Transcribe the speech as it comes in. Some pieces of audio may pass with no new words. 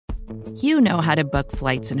You know how to book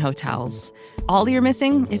flights and hotels. All you're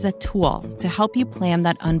missing is a tool to help you plan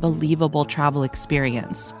that unbelievable travel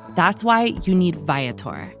experience. That's why you need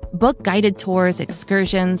Viator. Book guided tours,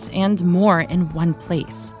 excursions, and more in one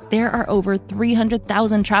place. There are over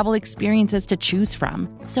 300,000 travel experiences to choose from,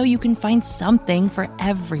 so you can find something for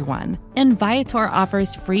everyone. And Viator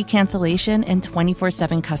offers free cancellation and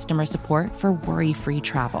 24/7 customer support for worry-free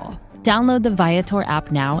travel. Download the Viator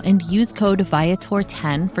app now and use code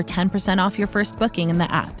Viator10 for 10% off your first booking in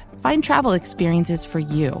the app. Find travel experiences for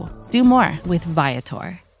you. Do more with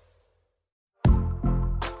Viator.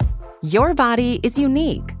 Your body is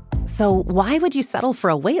unique. So why would you settle for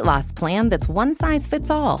a weight loss plan that's one size fits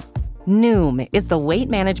all? Noom is the weight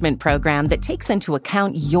management program that takes into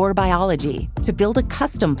account your biology to build a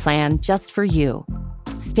custom plan just for you.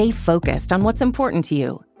 Stay focused on what's important to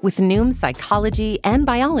you with Noom's psychology and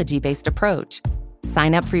biology-based approach.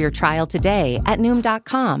 Sign up for your trial today at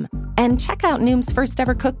Noom.com and check out Noom's first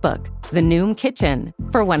ever cookbook, The Noom Kitchen,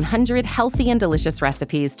 for 100 healthy and delicious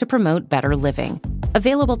recipes to promote better living.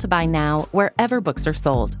 Available to buy now wherever books are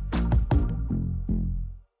sold.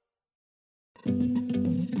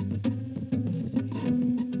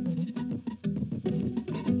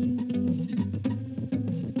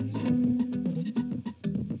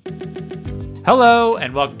 Hello,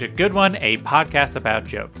 and welcome to Good One, a podcast about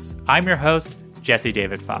jokes. I'm your host, Jesse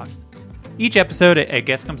David Fox. Each episode, a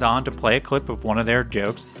guest comes on to play a clip of one of their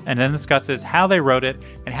jokes and then discusses how they wrote it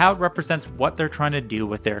and how it represents what they're trying to do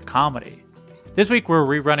with their comedy. This week, we're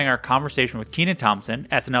rerunning our conversation with Kenan Thompson,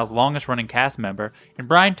 SNL's longest-running cast member, and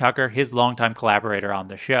Brian Tucker, his longtime collaborator on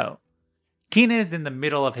the show. Kenan is in the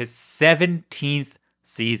middle of his 17th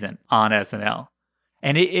season on SNL.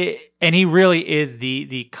 And he really is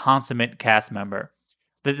the consummate cast member.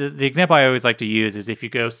 The example I always like to use is if you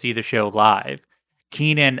go see the show live,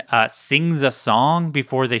 Kenan sings a song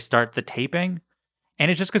before they start the taping. And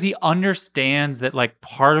it's just because he understands that like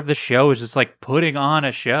part of the show is just like putting on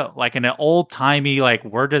a show, like in an old timey, like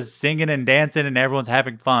we're just singing and dancing and everyone's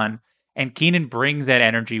having fun. And Kenan brings that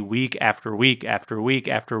energy week after week after week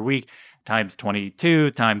after week, times 22,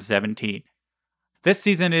 times 17. This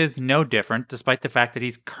season is no different, despite the fact that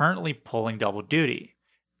he's currently pulling double duty.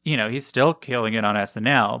 You know, he's still killing it on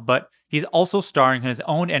SNL, but he's also starring in his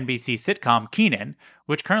own NBC sitcom, Kenan,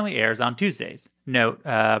 which currently airs on Tuesdays. Note,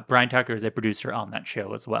 Brian Tucker is a producer on that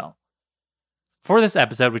show as well. For this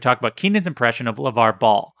episode, we talk about Kenan's impression of LeVar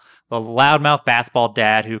Ball, the loudmouth basketball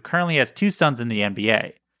dad who currently has two sons in the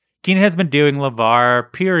NBA. Kenan has been doing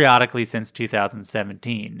LeVar periodically since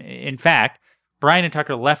 2017. In fact, Brian and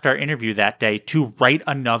Tucker left our interview that day to write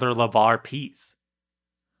another LeVar piece.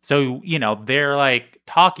 So, you know, they're like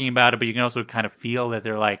talking about it, but you can also kind of feel that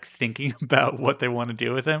they're like thinking about what they want to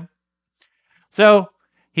do with him. So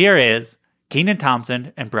here is Kenan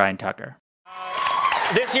Thompson and Brian Tucker.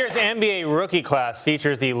 This year's NBA rookie class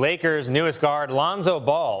features the Lakers' newest guard, Lonzo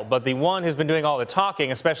Ball, but the one who's been doing all the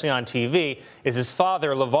talking, especially on TV, is his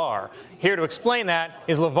father, LeVar. Here to explain that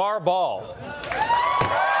is LeVar Ball.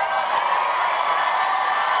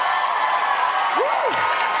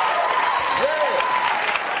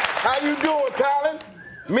 How you doing, Colin?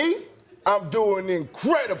 Me? I'm doing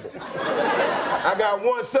incredible. I got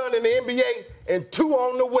one son in the NBA and two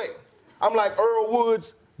on the way. I'm like Earl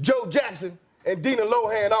Woods, Joe Jackson, and Dina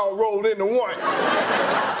Lohan all rolled into one.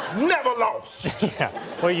 Never lost. Yeah,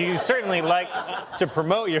 well, you certainly like to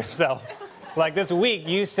promote yourself. Like this week,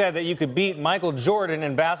 you said that you could beat Michael Jordan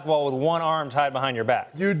in basketball with one arm tied behind your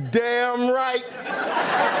back. You damn right.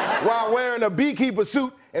 While wearing a beekeeper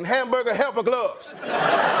suit and hamburger helper gloves.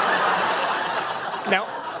 Now,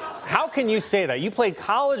 how can you say that? You played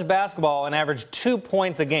college basketball and averaged 2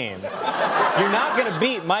 points a game. You're not going to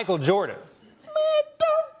beat Michael Jordan. Man,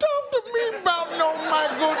 don't talk to me about no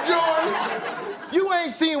Michael Jordan. You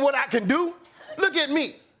ain't seen what I can do. Look at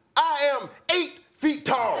me. I am 8 feet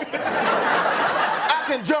tall. I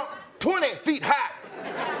can jump 20 feet high.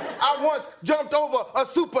 I once jumped over a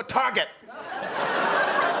super target.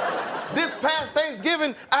 This past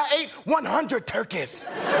Thanksgiving, I ate 100 turkeys.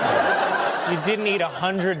 You didn't eat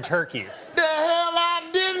 100 turkeys. The hell I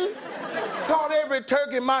didn't. Caught every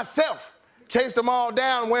turkey myself. Chased them all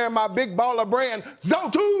down wearing my big baller brand,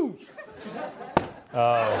 Zotus.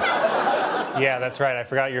 Oh. Yeah, that's right. I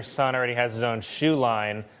forgot your son already has his own shoe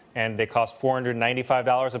line, and they cost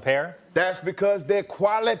 $495 a pair. That's because they're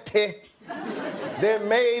quality. They're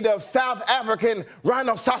made of South African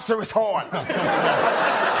rhinoceros horn. No.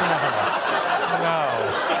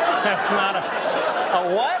 That's not a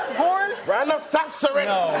what horn? Rhinoceros.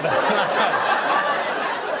 No, that's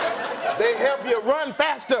not. They help you run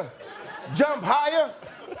faster, jump higher,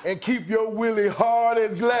 and keep your willy hard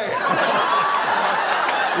as glass.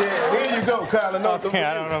 Yeah, here you go, Colin. Okay,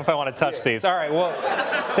 I don't know if I want to touch these. All right, well,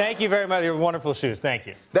 thank you very much. Your wonderful shoes. Thank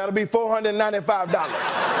you. That'll be $495.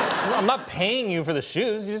 I'm not paying you for the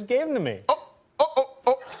shoes. You just gave them to me.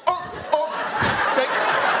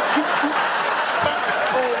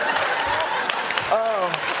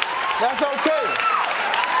 That's okay.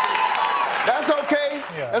 That's okay.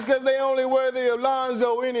 Yeah. That's because they only wear the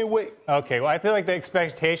Alonzo anyway. Okay, well, I feel like the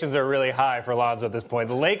expectations are really high for Alonzo at this point.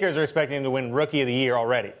 The Lakers are expecting him to win Rookie of the Year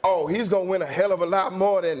already. Oh, he's going to win a hell of a lot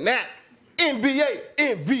more than that. NBA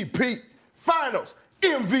MVP, Finals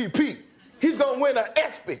MVP. He's going to win an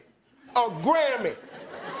ESPY, a Grammy,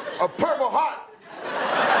 a Purple Heart.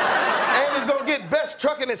 And he's going to get Best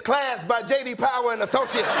Truck in His Class by J.D. Power and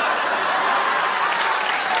Associates.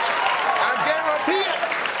 I guarantee it.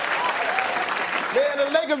 Man,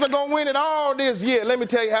 the Lakers are going to win it all this year. Let me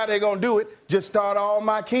tell you how they're going to do it. Just start all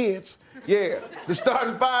my kids. Yeah, the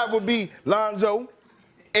starting five would be Lonzo,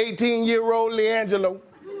 18-year-old LiAngelo,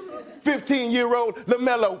 15-year-old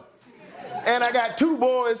LaMelo, and I got two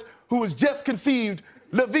boys who was just conceived,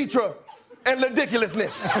 LaVitra and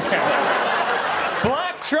Ridiculousness.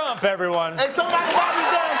 Black Trump, everyone. Hey, somebody buy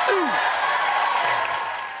these damn shoes.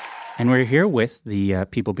 And we're here with the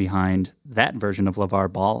people behind that version of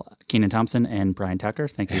LeVar Ball, Kenan Thompson and Brian Tucker.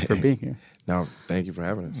 Thank you for being here. No, thank you for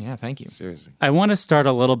having us. Yeah, thank you. Seriously. I want to start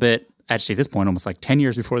a little bit, actually at this point, almost like 10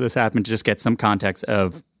 years before this happened, to just get some context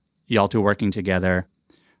of y'all two working together.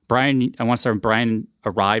 Brian, I want to start with Brian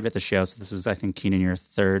arrived at the show, so this was, I think, Kenan, your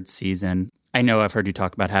third season. I know I've heard you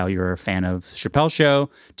talk about how you're a fan of Chappelle's Show.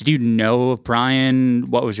 Did you know of Brian?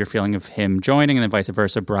 What was your feeling of him joining? And then vice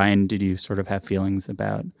versa, Brian, did you sort of have feelings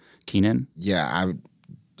about Kenan? Yeah, I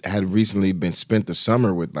had recently spent the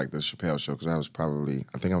summer with like the Chappelle Show because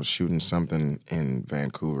I think I was shooting something in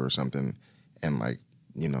Vancouver or something, and like,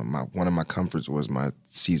 you know, one of my comforts was my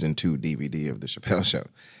season 2 DVD of the Chappelle Show.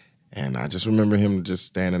 And I just remember him just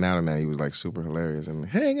standing out in that. He was like super hilarious and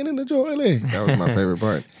hanging in the joily. That was my favorite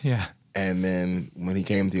part. Yeah. And then when he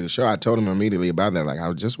came to the show, I told him immediately about that. Like, I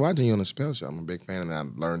was just watching you on the Chappelle Show. I'm a big fan, and I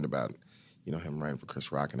learned about, you know, him writing for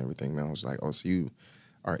Chris Rock and everything. And I was like, oh, so you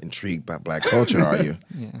are intrigued by black culture, are you?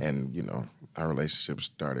 Yeah. And, you know, our relationship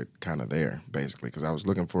started kind of there, basically, because I was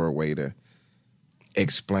looking for a way to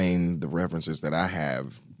explain the references that I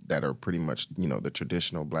have that are pretty much, you know, the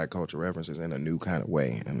traditional black culture references in a new kind of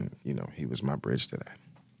way. And, you know, he was my bridge to that.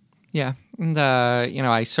 Yeah, and you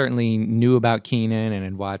know, I certainly knew about Kenan and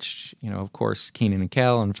had watched, you know, of course, Kenan and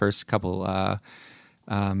Kel in the first couple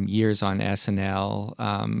years on SNL.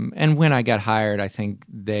 And when I got hired, I think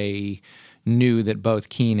they knew that both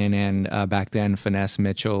Kenan and back then Finesse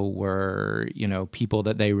Mitchell were, you know, people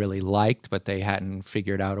that they really liked, but they hadn't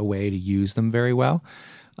figured out a way to use them very well.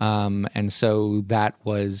 And so that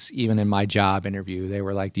was, even in my job interview, they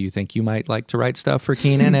were like, do you think you might like to write stuff for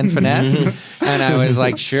Kenan and Finesse? And I was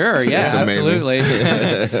like, sure, yeah, absolutely.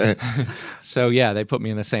 So yeah, they put me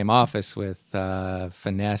in the same office with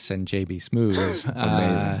Finesse and JB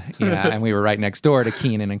Smoove. Yeah, and we were right next door to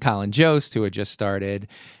Kenan and Colin Jost, who had just started.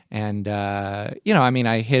 And, you know, I mean,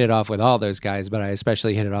 I hit it off with all those guys, but I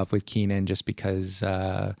especially hit it off with Kenan just because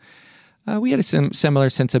we had a similar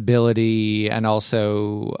sensibility, and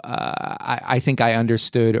also I think I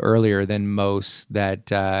understood earlier than most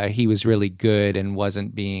that he was really good and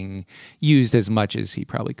wasn't being used as much as he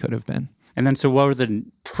probably could have been. And then, so what were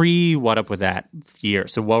the What Up With That year?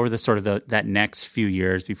 So what were the sort of that next few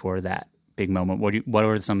years before that big moment? What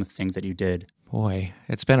were some of the things that you did? Boy,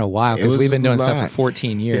 it's been a while because we've been doing stuff for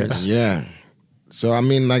 14 years. Yeah. So, I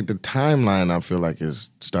mean, like the timeline, I feel like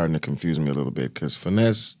is starting to confuse me a little bit because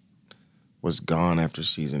Finesse was gone after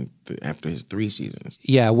after his 3 seasons.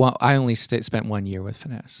 Yeah, well, I only spent 1 year with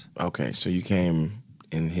Finesse. Okay, so you came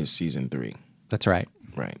in his season 3. That's right.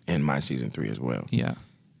 Right, and my season 3 as well. Yeah.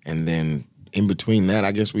 And then in between that,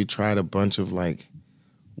 I guess we tried a bunch of like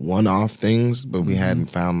one-off things, but we hadn't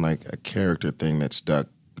found like a character thing that stuck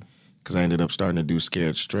because I ended up starting to do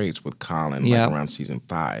Scared Straights with Colin like around season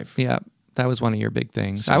 5. Yeah, that was one of your big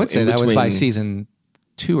things. So I would say that was by season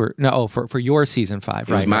 2 or no, for your season 5, right?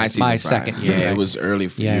 It was my season 5. Second year. Yeah, right? it was early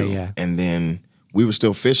for you. Yeah. And then we were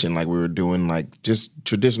still fishing, like we were doing like just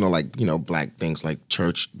traditional, like, you know, black things like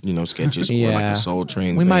church, you know, sketches or like a Soul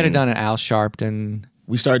Train. We might have done an Al Sharpton.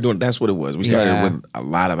 We started doing, that's what it was. We started with a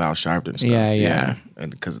lot of Al Sharpton stuff. Yeah.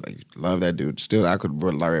 And because I love that dude. Still, I could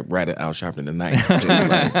write an Al Sharpton tonight.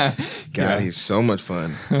 Like, God, he's so much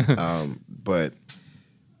fun. But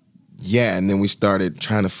yeah, and then we started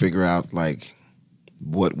trying to figure out like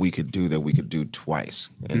what we could do that we could do twice.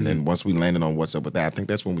 And then once we landed on What's Up With That, I think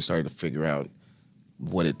that's when we started to figure out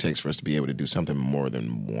what it takes for us to be able to do something more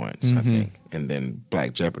than once, I think. And then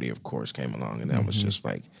Black Jeopardy, of course, came along, and that was just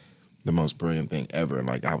like the most brilliant thing ever.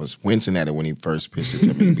 Like, I was wincing at it when he first pitched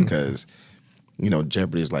it to me because, you know,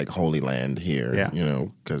 Jeopardy is like Holy Land here, you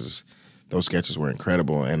know, because those sketches were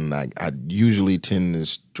incredible. And I usually tend to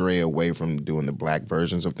stray away from doing the Black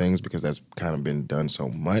versions of things because that's kind of been done so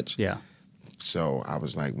much. Yeah. So I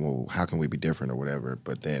was like, well, how can we be different or whatever?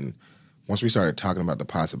 But then once we started talking about the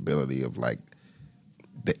possibility of like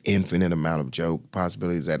the infinite amount of joke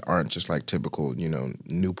possibilities that aren't just like typical, you know,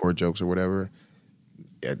 Newport jokes or whatever,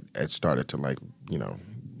 it started to like, you know,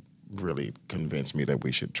 really convince me that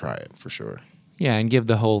we should try it for sure. Yeah, and give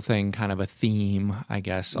the whole thing kind of a theme, I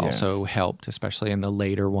guess, also helped, especially in the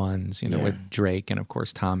later ones, you know, with Drake and, of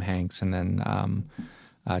course, Tom Hanks and then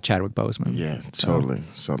Chadwick Boseman. Yeah, totally.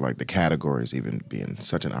 So, like, the categories even being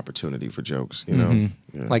such an opportunity for jokes, you know?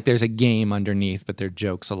 Yeah. Like, there's a game underneath, but there are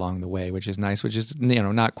jokes along the way, which is nice, which is, you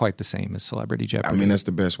know, not quite the same as Celebrity Jeopardy. I mean, that's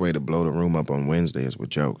the best way to blow the room up on Wednesday is with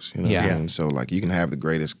jokes, you know what I mean? So, like, you can have the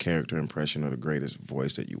greatest character impression or the greatest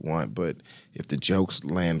voice that you want, but if the jokes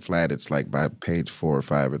land flat, it's like by page 4 or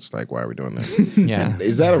 5, it's like, why are we doing this? Yeah.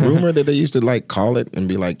 Is that a rumor that they used to, like, call it and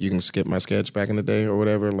be like, you can skip my sketch back in the day or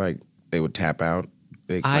whatever? Like, they would tap out?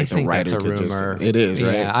 I think that's a rumor. It is,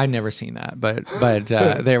 right? Yeah, I've never seen that, but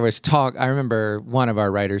there was talk. I remember one of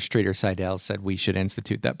our writers, Streeter Seidel, said we should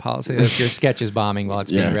institute that policy. If your sketch is bombing while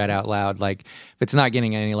it's being read out loud, like if it's not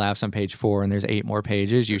getting any laughs on page 4 and there's 8 more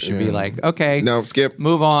pages, you should be like, okay, no, skip,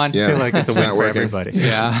 move on. Yeah. I feel like it's a win for everybody.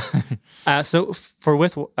 Yeah. So for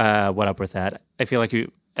What Up With That, I feel like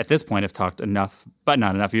you at this point have talked enough, but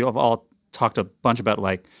not enough. You have all talked a bunch about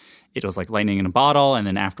like it was like lightning in a bottle, and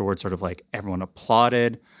then afterwards, sort of like everyone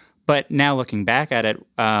applauded. But now looking back at it,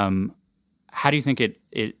 how do you think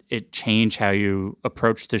it changed how you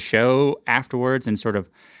approached the show afterwards, and sort of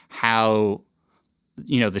how,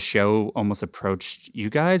 you know, the show almost approached you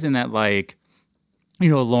guys? In that, like, you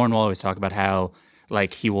know, Lorne will always talk about how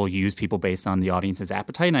like he will use people based on the audience's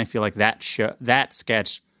appetite, and I feel like that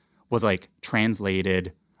sketch was like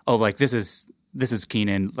translated. Oh, like this is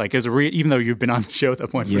Kenan. Like, even though you've been on the show at that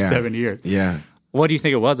point for 7 years. Yeah. What do you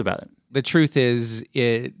think it was about it? The truth is,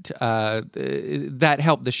 that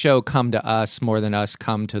helped the show come to us more than us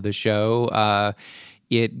come to the show.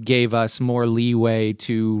 It gave us more leeway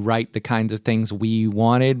to write the kinds of things we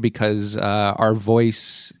wanted because our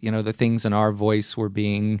voice, you know, the things in our voice were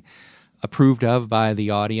being approved of by the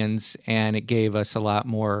audience, and it gave us a lot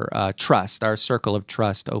more trust. Our circle of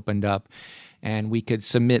trust opened up, and we could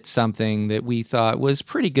submit something that we thought was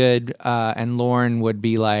pretty good, and Lorne would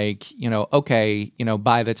be like, you know, okay, you know,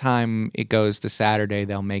 by the time it goes to Saturday,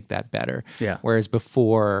 they'll make that better. Yeah. Whereas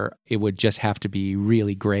before, it would just have to be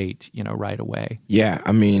really great, you know, right away. Yeah,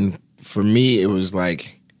 I mean, for me, it was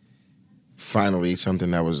like finally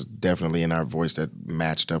something that was definitely in our voice that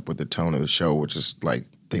matched up with the tone of the show, which is like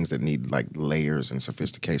things that need like layers and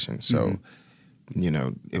sophistication. So, you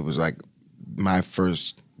know, it was like my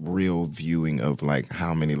first real viewing of like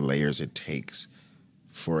how many layers it takes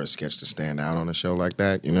for a sketch to stand out on a show like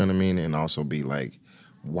that, you know what I mean? And also be like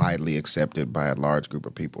widely accepted by a large group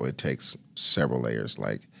of people. It takes several layers.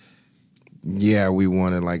 Like, yeah, we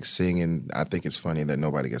want to like sing, and I think it's funny that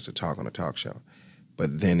nobody gets to talk on a talk show.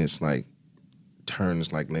 But then it's like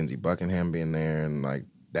turns like Lindsey Buckingham being there and like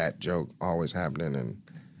that joke always happening, and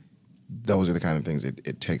those are the kind of things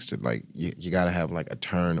it takes to like you got to have like a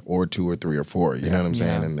turn or 2 or 3 or 4, you know what I'm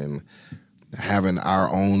saying? And then having our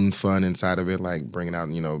own fun inside of it, like bringing out,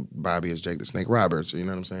 you know, Bobby as Jake the Snake Roberts, you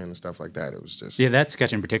know what I'm saying, and stuff like that. It was just that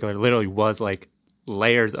sketch in particular literally was like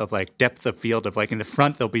layers of like depth of field of like in the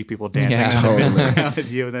front there'll be people dancing, totally.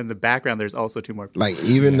 as you, and then in the background there's also 2 more people. Like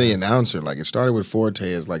even the announcer, like it started with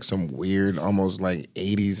Forte as like some weird, almost like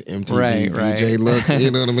 80s MTV VJ look,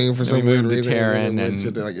 you know what I mean? For some weird reason,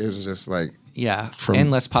 like it was just like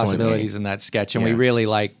endless possibilities in that sketch, and we really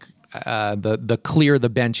like the clear the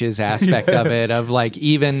benches aspect of it, of like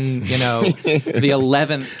even, you know, the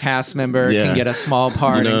 11th cast member can get a small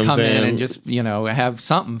part, you know, and come in and just, you know, have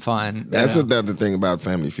something fun. That's another thing about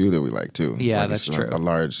Family Feud that we like too. Yeah, like, that's it's true. A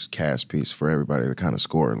large cast piece for everybody to kind of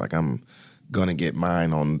score. Like I'm gonna get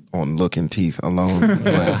mine on look and teeth alone,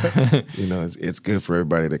 but you know, it's good for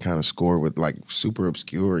everybody to kind of score with like super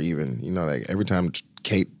obscure even. You know, like every time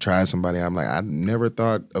Kate tries somebody, I'm like, I never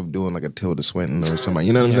thought of doing like a Tilda Swinton or somebody,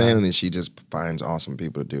 you know what I'm saying? And then she just finds awesome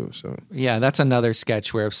people to do. So yeah, that's another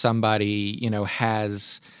sketch where if somebody, you know,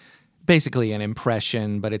 has basically an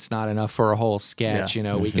impression, but it's not enough for a whole sketch, you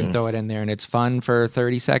know, we can throw it in there and it's fun for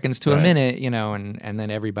 30 seconds to a minute, you know, and then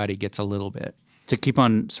everybody gets a little bit. To keep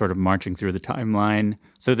on sort of marching through the timeline,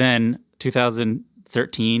 so then 2000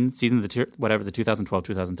 2013 season, the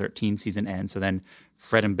 2012-2013 season ends. So then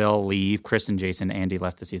Fred and Bill leave. Chris and Jason, Andy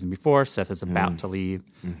left the season before. Seth is about to leave.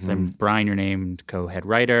 So then Brian, you're named co-head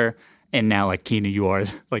writer. And now, like, Keenen, you are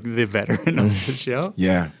like the veteran of the show.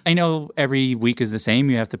 Yeah. I know every week is the same.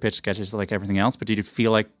 You have to pitch sketches like everything else. But did you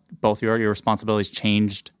feel like both your responsibilities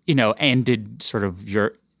changed, and did sort of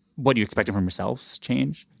what you expected from yourselves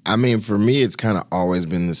change? I mean, for me, it's kind of always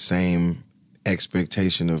been the same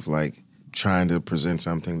expectation of, like, trying to present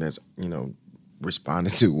something that's,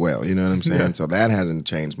 responded to well. You know what I'm saying? Yeah. So that hasn't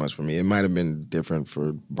changed much for me. It might have been different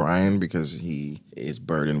for Brian because he is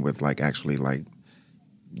burdened with, like, actually, like,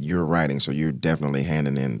 you're writing, so you're definitely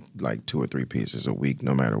handing in like 2 or 3 pieces a week,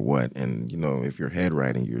 no matter what. And if you're head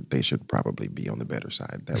writing, they should probably be on the better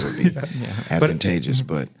side. That would be advantageous.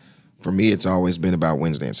 But for me, it's always been about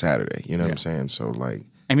Wednesday and Saturday. You know what I'm saying? So like,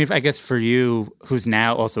 I mean, I guess for you, who's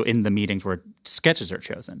now also in the meetings where sketches are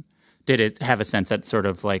chosen, did it have a sense that sort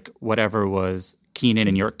of like whatever was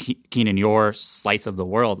Keenen, your slice of the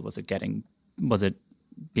world, was it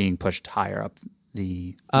being pushed higher up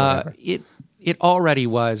the? It already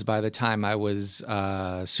was by the time I was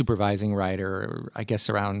supervising writer, I guess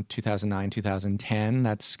around 2009, 2010.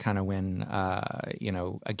 That's kind of when,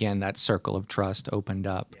 again, that circle of trust opened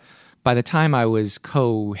up. By the time I was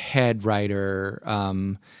co-head writer,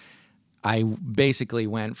 I basically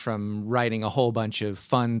went from writing a whole bunch of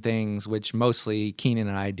fun things, which mostly Keenen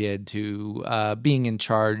and I did, to being in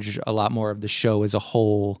charge a lot more of the show as a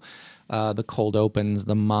whole. The cold opens,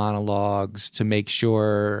 the monologues, to make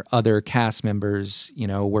sure other cast members,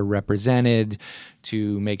 were represented,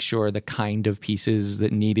 to make sure the kind of pieces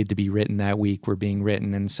that needed to be written that week were being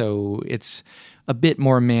written. And so it's a bit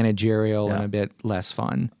more managerial and a bit less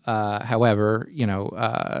fun. However,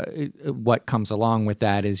 what comes along with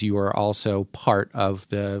that is you are also part of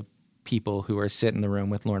the people who are sit in the room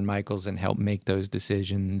with Lorne Michaels and help make those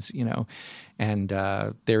decisions, and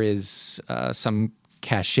there is some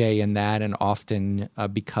cachet in that, and often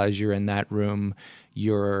because you're in that room,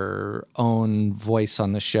 your own voice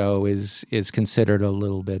on the show is considered a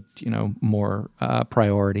little bit more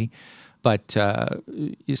priority. But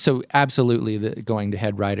so absolutely, going to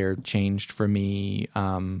head writer changed for me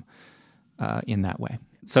in that way.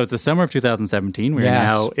 So it's the summer of 2017. We're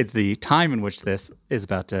now at the time in which this is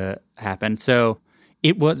about to happen. So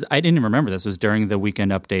I didn't remember this. It was during the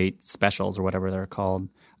Weekend Update specials or whatever they're called.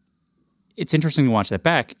 It's interesting to watch that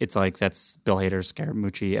back. It's like that's Bill Hader's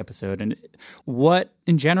Scaramucci episode. And what,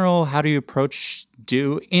 in general, how do you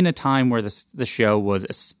in a time where the show was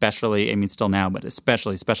especially, I mean, still now, but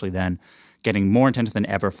especially then, getting more intense than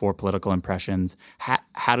ever for political impressions?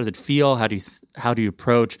 How does it feel? How do you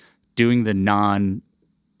approach doing the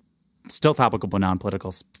still topical but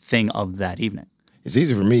non-political thing of that evening? It's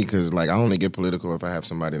easy for me because, like, I only get political if I have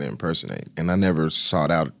somebody to impersonate. And I never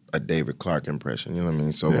sought out a David Clark impression, you know what I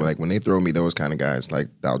mean? So, like, when they throw me those kind of guys, like,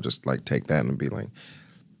 I'll just, like, take that and be like,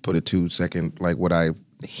 put a 2-second, like, what I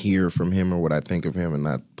hear from him or what I think of him and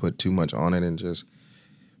not put too much on it and just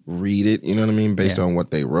read it, you know what I mean, based on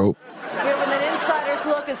what they wrote. Here with an insider's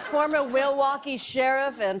look is former Milwaukee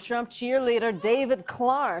Sheriff and Trump cheerleader David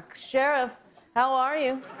Clark. Sheriff, how are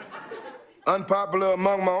you? Unpopular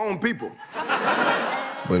among my own people.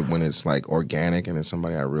 But when it's like organic and it's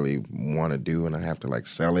somebody I really want to do and I have to like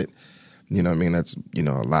sell it, you know what I mean? That's, a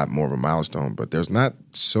lot more of a milestone. But there's not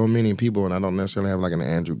so many people, and I don't necessarily have like an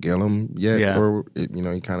Andrew Gillum yet. Yeah. Or,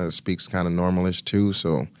 he kind of speaks kind of normalish too.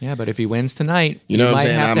 So yeah, but if he wins tonight, you know what I'm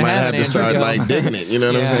saying? I might have to start Gillum. like digging it. You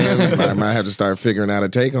know what I'm saying? I might have to start figuring out a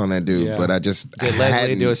take on that dude. Yeah. But I just did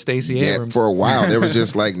Leslie do a Stacey Abrams? For a while, there was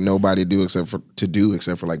just like nobody except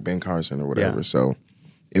for like Ben Carson or whatever. Yeah. So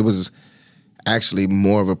it was actually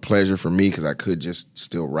more of a pleasure for me because I could just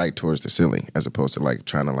still write towards the silly as opposed to like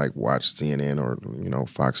trying to like watch CNN or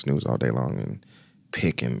Fox News all day long and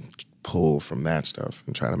pick and pull from that stuff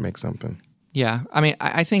and try to make something. Yeah, I mean,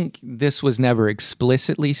 I think this was never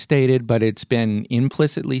explicitly stated, but it's been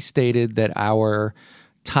implicitly stated that our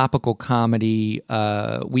topical comedy,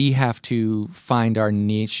 we have to find our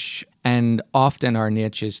niche. And often our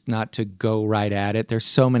niche is not to go right at it. There's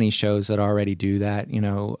so many shows that already do that,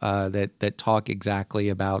 that talk exactly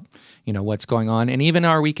about, what's going on. And even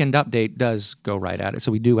our Weekend Update does go right at it.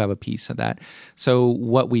 So we do have a piece of that. So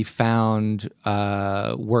what we found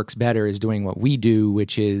works better is doing what we do,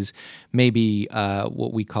 which is maybe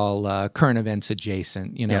what we call current events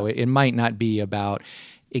adjacent. It might not be about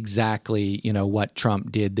exactly, what Trump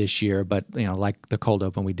did this year, but, like the cold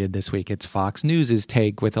open we did this week, it's Fox News's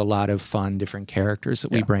take with a lot of fun, different characters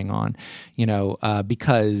that we bring on,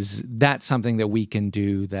 because that's something that we can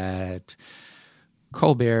do that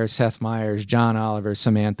Colbert, Seth Meyers, John Oliver,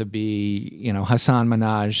 Samantha Bee, Hassan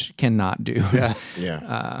Minhaj cannot do.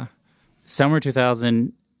 Yeah. Summer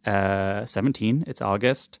 2017. It's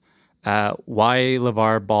August. Why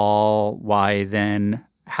LeVar Ball? Why then?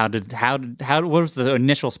 What was the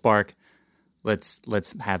initial spark? Let's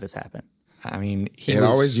have this happen. I mean, it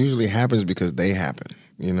always usually happens because they happen.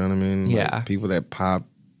 You know what I mean? Yeah. Like, people that pop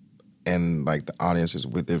and like the audience is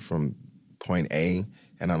with it from point A,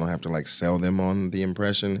 and I don't have to like sell them on the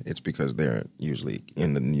impression. It's because they're usually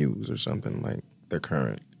in the news or something, like they're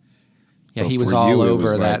current. Yeah, But he was for all you, it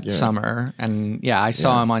over was that like, yeah. summer. And I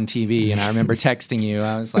saw him on TV, and I remember texting you.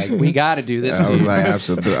 I was like, we got to do this. I was dude. like,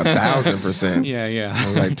 absolutely, 1,000%. Yeah. I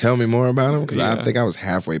was like, tell me more about him, because Yeah. I think I was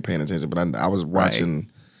halfway paying attention, but I was watching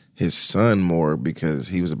his son more because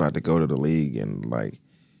he was about to go to the league, and like,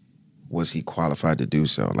 was he qualified to do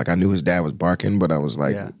so? Like, I knew his dad was barking, but I was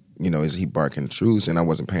like, is he barking truths? And I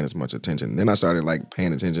wasn't paying as much attention. Then I started like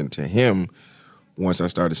paying attention to him once I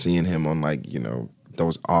started seeing him on like,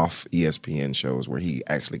 those off ESPN shows where he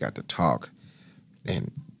actually got to talk. And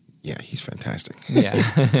yeah, he's fantastic.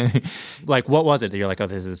 Yeah. Like, what was it that you're like, oh,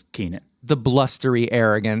 this is Keenan? The blustery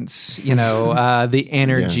arrogance, the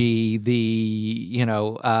energy, the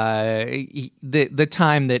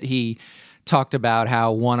time that he talked about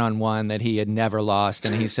how one-on-one that he had never lost,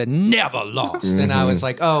 and he said never lost, and I was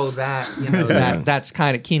like, oh, that's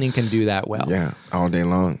kind of, Keenan can do that well. Yeah, all day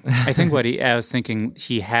long. I think I was thinking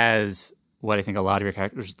he has what I think a lot of your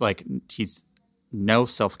characters, like, he's no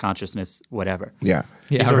self-consciousness, whatever. Yeah.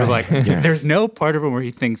 He's sort of like, there's no part of him where he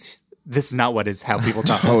thinks this is not how people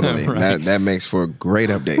talk. Totally. That makes for a great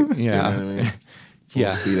update. Yeah. You know what I mean?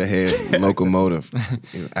 Yeah. Speed ahead, locomotive.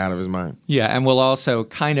 He's out of his mind. Yeah, and we'll also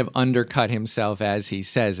kind of undercut himself as he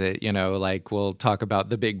says it. Like, we'll talk about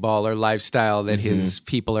the big baller lifestyle that his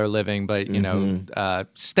people are living, but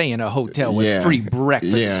stay in a hotel with free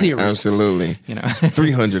breakfast cereals. Absolutely.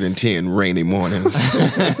 310 rainy mornings.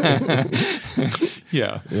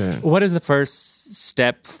 Yeah. What is the first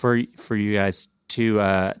step for you guys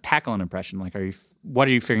to tackle an impression? Like, what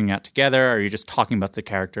are you figuring out together? Are you just talking about the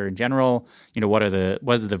character in general? What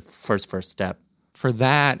is the first step? For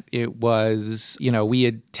that, it was, we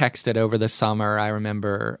had texted over the summer, I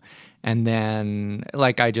remember, and then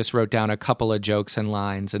I just wrote down a couple of jokes and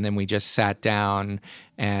lines, and then we just sat down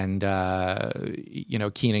and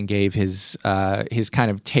Keenan gave his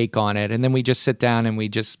kind of take on it, and then we just sit down and we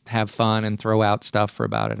just have fun and throw out stuff for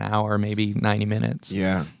about an hour, maybe 90 minutes.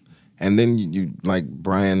 Yeah. And then you like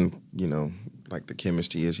Brian, like the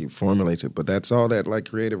chemistry is, he formulates it, but that's all that like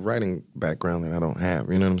creative writing background that I don't have.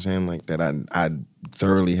 You know what I'm saying? Like, that I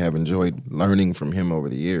thoroughly have enjoyed learning from him over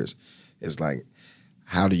the years. It's like,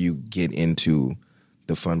 how do you get into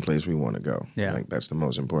the fun place we want to go? Yeah. Like, that's the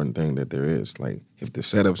most important thing that there is. Like, if the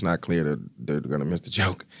setup's not clear, they're going to miss the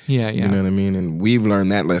joke. Yeah. You know what I mean? And we've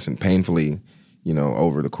learned that lesson painfully,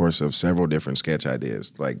 over the course of several different sketch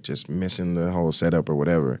ideas, like just missing the whole setup or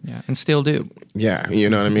whatever. Yeah, and still do. Yeah, you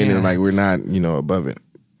know what I mean? Yeah. And like, we're not, above it.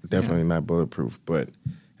 Definitely not bulletproof. But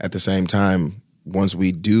at the same time, once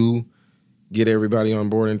we do get everybody on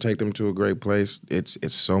board and take them to a great place, it's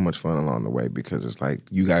so much fun along the way, because it's like,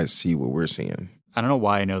 you guys see what we're seeing. I don't know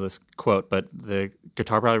why I know this quote, but the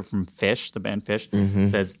guitar player from Phish, the band Phish,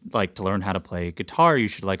 says, like, to learn how to play guitar, you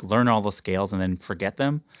should like learn all the scales and then forget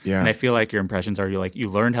them. Yeah. And I feel like your impressions are, you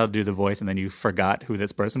learned how to do the voice and then you forgot who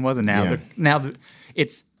this person was, and now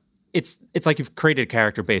it's like you've created a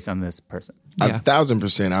character based on this person. Yeah.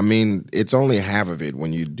 1,000%. I mean, it's only half of it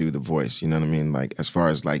when you do the voice. You know what I mean? Like, as far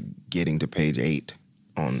as like getting to page 8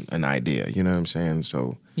 on an idea. You know what I'm saying?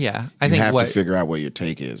 So yeah, I think you have to figure out what your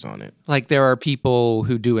take is on it. Like, there are people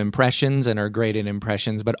who do impressions and are great at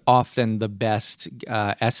impressions, but often the best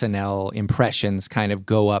SNL impressions kind of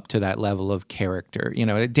go up to that level of character.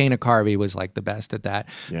 Dana Carvey was like the best at that,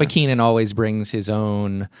 but Keenan always brings his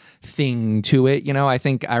own thing to it. I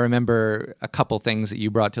think I remember a couple things that you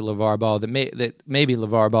brought to LeVar Ball that maybe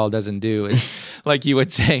LeVar Ball doesn't do is like, you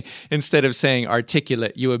would say, instead of saying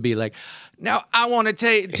articulate, you would be like, now I want to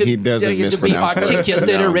tell you he doesn't to be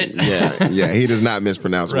articulate. Yeah, he does not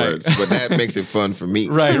mispronounce words, but that makes it fun for me.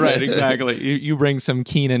 Right, exactly. You bring some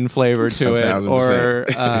Keenan flavor to it,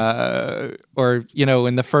 1,000%. or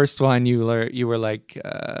in the first one you were like,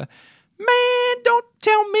 man, don't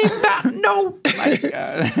tell me about no.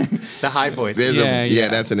 The high voice.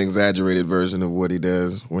 That's an exaggerated version of what he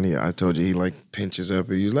does when I told you he like pinches up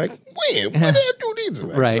and he's like, when did I do these?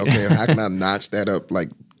 Like, right. Okay, how can I notch that up like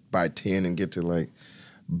by 10 and get to like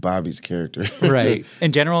Bobby's character? Right.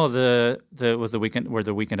 In general, the weekend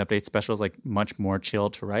update specials like much more chill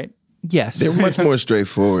to write? Yes. They're much more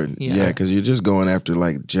straightforward. Yeah, because you're just going after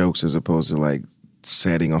like jokes as opposed to like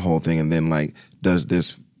setting a whole thing, and then like does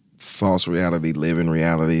this false reality, live in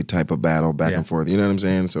reality type of battle back and forth. You know what I'm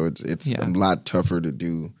saying? So it's a lot tougher to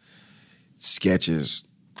do sketches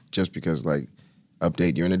just because like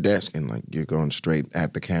Update, you're in a desk and like you're going straight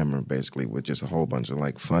at the camera basically with just a whole bunch of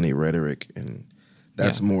like funny rhetoric, and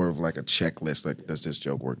that's more of like a checklist. Like, does this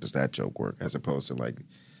joke work? Does that joke work? As opposed to like,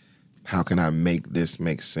 how can I make this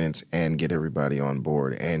make sense and get everybody on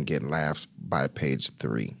board and get laughs by page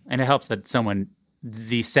 3? And it helps that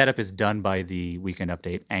the setup is done by the Weekend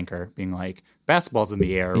Update anchor being like, basketball's in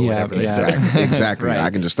the air or whatever. Exactly. Right.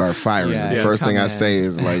 I can just start firing. The first thing I say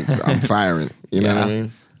is like, I'm firing. You know what I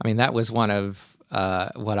mean? I mean, that was one of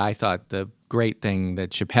what I thought the great thing that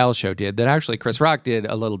Chappelle Show did, that actually Chris Rock did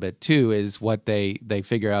a little bit too, is what they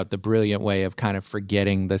figure out the brilliant way of kind of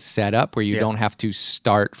forgetting the setup where you don't have to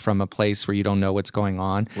start from a place where you don't know what's going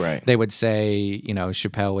on. Right. They would say,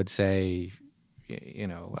 Chappelle would say,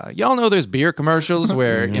 y'all know there's beer commercials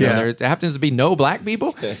where there happens to be no black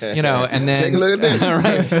people, and then take a look at this,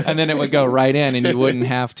 right? And then it would go right in, and you wouldn't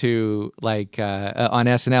have to like on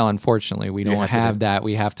SNL. Unfortunately, we don't have that.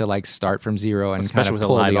 We have to like start from zero and especially kind of with a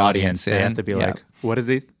pull live the audience. in. They have to be like, what is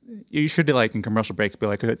he? You should do like in commercial breaks, be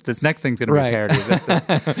like, this next thing's gonna be a parody of this thing.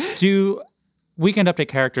 Do Weekend Update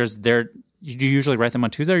characters? Do you usually write them on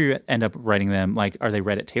Tuesday, or you end up writing them like, are they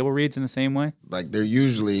read at table reads in the same way? Like they're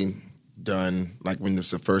usually done, like when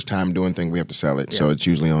it's the first time doing thing, we have to sell it. So it's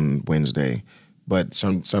usually on Wednesday. But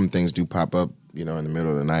some things do pop up, in the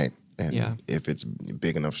middle of the night. And if it's a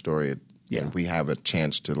big enough story, and we have a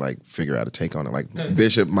chance to like figure out a take on it. Like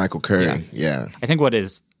Bishop Michael Curry. Yeah. I think what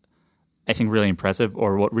is really impressive,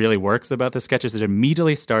 or what really works about the sketch, is it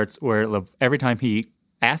immediately starts where every time he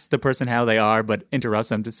asks the person how they are, but interrupts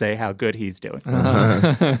them to say how good he's doing.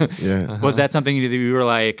 Was that something you were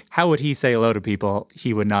like, how would he say hello to people?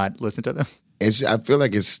 He would not listen to them. I feel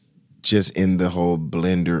like it's just in the whole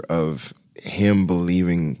blender of him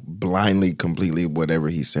believing blindly, completely whatever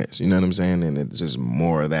he says. You know what I'm saying? And it's just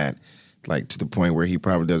more of that, like to the point where he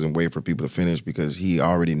probably doesn't wait for people to finish because he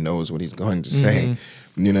already knows what he's going to say.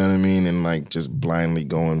 You know what I mean? And like just blindly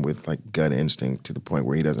going with like gut instinct to the point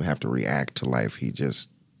where he doesn't have to react to life. He just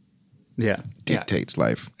dictates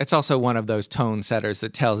life. It's also one of those tone setters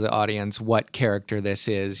that tells the audience what character this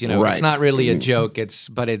is. Right. It's not really a joke.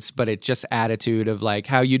 But it's just attitude of like,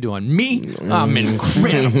 how you doing? Me? I'm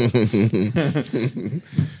incredible.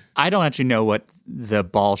 I don't actually know what the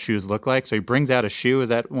ball shoes look like, so he brings out a shoe. Is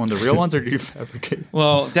that one of the real ones, or do you fabricate?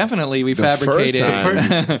 Well, definitely we fabricated. First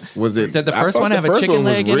time, was it? Did the first one have a chicken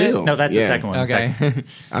leg in it? No, that's the second one. Okay.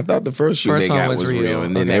 I thought the first shoe they got was real,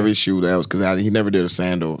 and then every shoe that was, because he never did a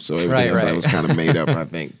sandal, so everything else that was kind of made up, I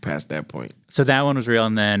think, past that point. So that one was real,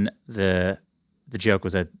 and then the joke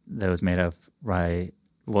was that was made of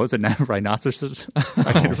what was it now? Rhinoceros?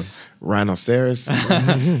 Rhinoceros?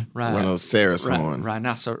 Rhinoceros horn.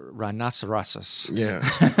 Rhinoceros. Yeah.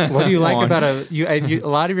 What do you like about a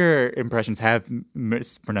lot of your impressions have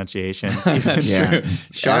mispronunciations. That's true.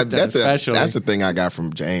 That's the thing I got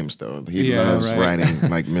from James, though. He loves writing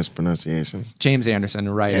like mispronunciations. James Anderson,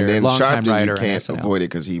 a writer, and then longtime writer. You can't avoid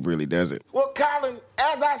it because he really does it. Well, Colin,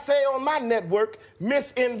 as I say on my network,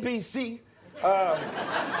 Miss NBC,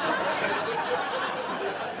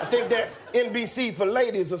 I think that's NBC for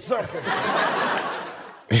ladies or something.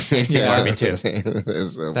 Steve Harvey too.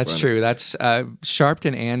 That's true. That's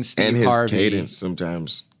Sharpton and Steve Harvey. And his cadence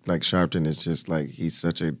sometimes. Like Sharpton is just like, he's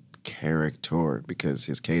such a character because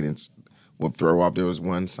his cadence will throw off. There was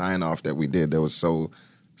one sign off that we did that was so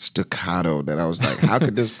staccato that I was like, how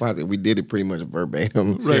could this possibly? We did it pretty much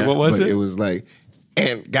verbatim. Right. What was it? It was like,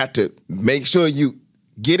 and got to make sure you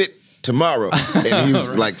get it tomorrow. And he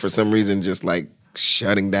was like, for some reason, just like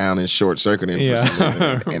shutting down and short circuiting for some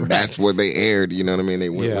reason. And that's what they aired, you know what I mean? They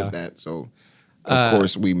went with that. So of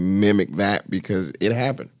course we mimicked that because it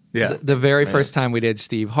happened. Yeah. The very first time we did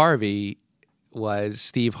Steve Harvey was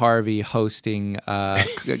Steve Harvey hosting,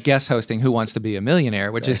 guest hosting Who Wants to Be a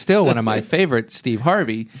Millionaire, which is still one of my favorite Steve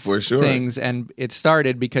Harvey things. And it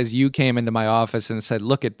started because you came into my office and said,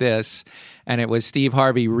 look at this. And it was Steve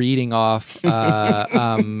Harvey reading off,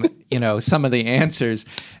 some of the answers.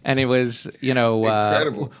 And it was,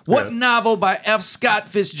 incredible. What novel by F. Scott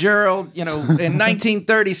Fitzgerald, in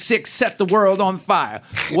 1936 set the world on fire?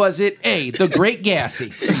 Was it A, The Great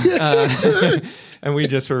Gatsby? And we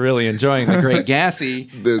just were really enjoying The Great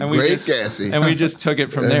Gatsby. Gatsby. And we just took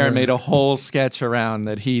it from there and made a whole sketch around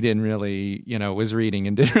that he didn't really, was reading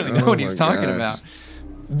and didn't really know what he was talking about.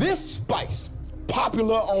 This spice,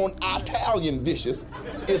 popular on Italian dishes,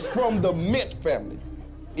 is from the mint family.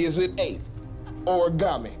 Is it A,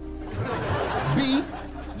 origami, B,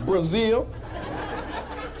 Brazil,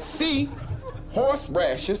 C,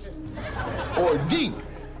 horseradish, or D,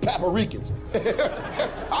 paprikans.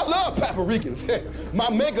 I love paprikans. My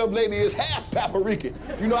makeup lady is half Paparican.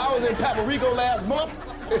 You know, I was in Paparico last month.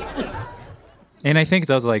 And I think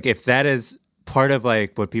it's also like, if that is part of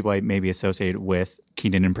like what people maybe associate with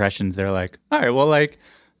Keenan impressions, they're like, all right, well, like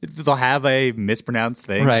they'll have a mispronounced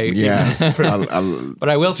thing. Right. Yeah. But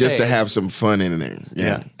I will say, just to have some fun in there.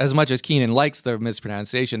 Yeah. as much as Keenan likes the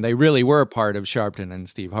mispronunciation, they really were a part of Sharpton and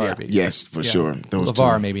Steve Harvey. Yes, for sure. Those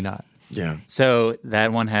LeVar, two. maybe not. Yeah. So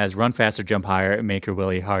that one has run faster, jump higher, make your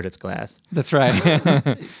Willie hard as glass. That's right.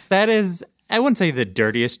 That is, I wouldn't say the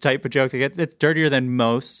dirtiest type of joke to get. It's dirtier than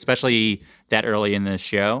most, especially that early in the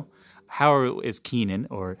show. How is Keenan,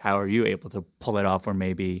 or how are you able to pull it off, or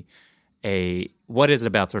maybe what is it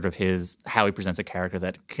about sort of how he presents a character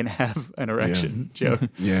that can have an erection joke?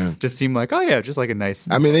 Yeah. Just seem like, oh yeah, just like a nice.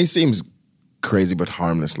 I mean, he seems crazy but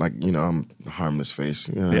harmless. Like, you know, I'm a harmless face.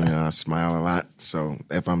 You know what I mean? I smile a lot. So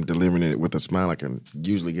if I'm delivering it with a smile, I can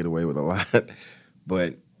usually get away with a lot.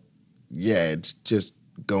 But yeah, it's just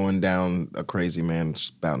going down a crazy man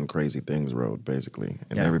spouting crazy things road, basically.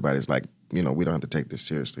 And everybody's like, you know, we don't have to take this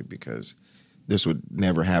seriously because this would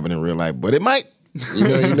never happen in real life. But it might. You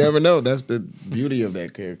know, you never know. That's the beauty of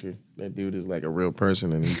that character. That dude is like a real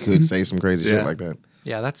person, and he could say some crazy shit like that.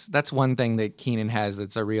 Yeah, that's one thing that Keenan has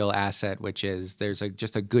that's a real asset, which is there's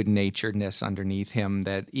just a good-naturedness underneath him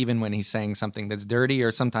that even when he's saying something that's dirty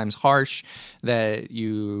or sometimes harsh, that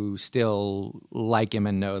you still like him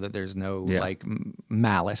and know that there's no like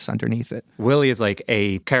malice underneath it. Willie is like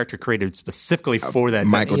a character created specifically for that.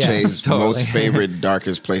 Michael Che's totally. most favorite,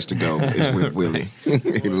 darkest place to go is with Willie.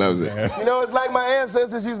 He loves it. You know, it's like my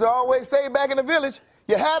ancestors used to always say back in the village,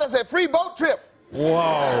 you had us at free boat trip. Whoa,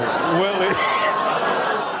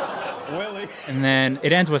 Willie. And then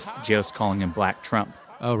it ends with Jost calling him Black Trump.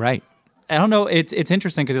 Oh, right. I don't know. It's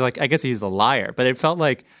interesting because like I guess he's a liar, but it felt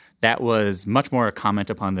like that was much more a comment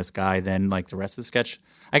upon this guy than like the rest of the sketch.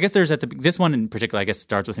 I guess there's this one in particular. I guess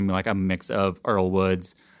starts with him like a mix of Earl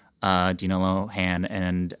Woods, Dina Lohan,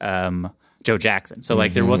 and Joe Jackson. So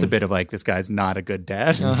like there was a bit of like this guy's not a good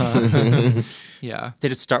dad. Yeah.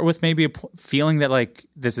 Did it start with maybe a feeling that like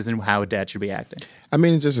this isn't how a dad should be acting? I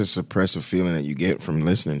mean, it's just a suppressive feeling that you get from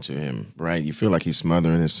listening to him, right? You feel like he's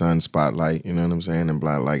smothering his son's spotlight, you know what I'm saying? And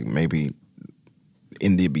like maybe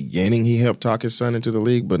in the beginning he helped talk his son into the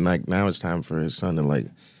league, but like now it's time for his son to like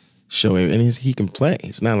show him, and he can play.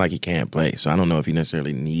 It's not like he can't play. So I don't know if he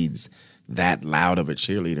necessarily needs that loud of a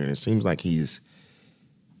cheerleader. And it seems like he's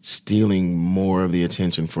stealing more of the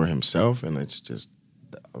attention for himself, and it's just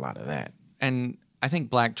a lot of that. And I think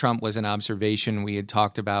Black Trump was an observation we had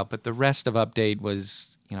talked about, but the rest of Update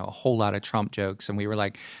was, you know, a whole lot of Trump jokes, and we were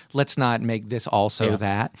like, let's not make this also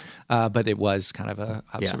that. But it was kind of a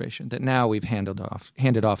observation that now we've handed off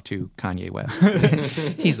to Kanye West.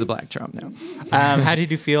 He's the Black Trump now. How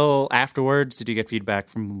did you feel afterwards? Did you get feedback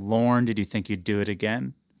from Lorne? Did you think you'd do it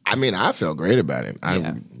again? I mean, I felt great about it. I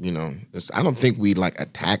don't think we like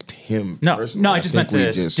attacked him. personally. No, I just meant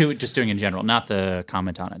think just doing in general, not the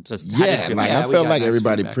comment on it. Just I felt like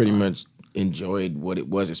everybody pretty much enjoyed what it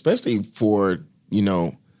was, especially for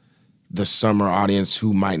the summer audience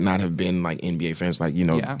who might not have been like NBA fans. Like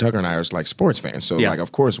Tucker and I are like sports fans, so like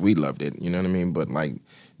of course we loved it. You know what I mean? But like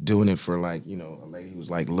doing it for like a lady who's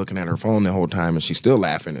like looking at her phone the whole time and she's still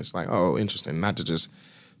laughing. It's like, oh, interesting. Not to just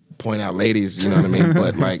point out ladies, you know what I mean?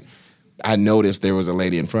 But like, I noticed there was a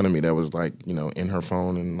lady in front of me that was like, in her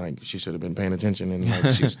phone, and like she should have been paying attention, and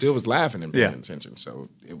like she still was laughing and paying attention. So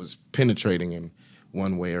it was penetrating in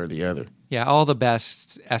one way or the other. Yeah, all the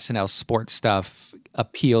best SNL sports stuff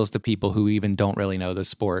appeals to people who even don't really know the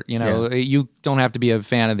sport. You don't have to be a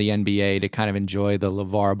fan of the NBA to kind of enjoy the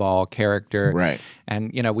LeVar Ball character. Right.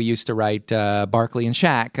 And, we used to write Barkley and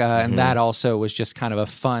Shaq, and that also was just kind of a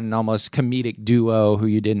fun, almost comedic duo who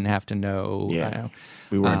you didn't have to know. Yeah.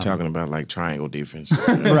 We weren't talking about like triangle defense.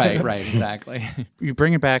 Right, exactly. You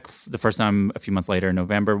bring it back the first time a few months later in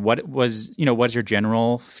November. What was your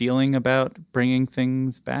general feeling about bringing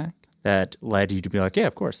things back that led you to be like, yeah,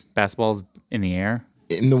 of course, basketball's in the air?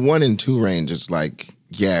 In the 1 and 2 range, it's like,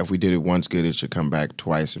 yeah, if we did it once good, it should come back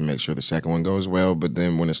twice and make sure the second one goes well. But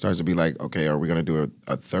then when it starts to be like, okay, are we going to do it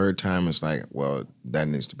a third time? It's like, well, that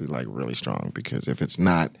needs to be like really strong, because if it's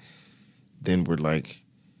not, then we're like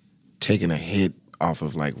taking a hit off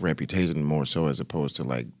of like reputation more so, as opposed to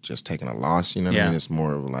like just taking a loss. You know what I mean? It's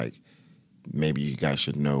more of like, maybe you guys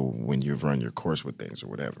should know when you've run your course with things or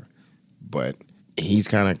whatever. But he's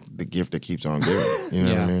kind of the gift that keeps on giving. You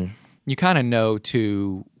know what I mean? You kind of know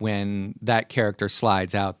too when that character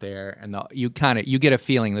slides out there, and you get a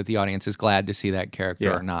feeling that the audience is glad to see that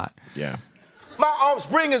character or not. Yeah. My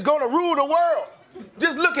offspring is gonna rule the world.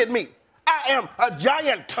 Just look at me. I am a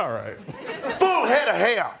giant. All right. Full head of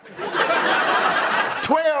hair.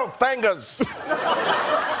 12 fingers.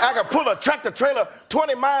 I can pull a tractor trailer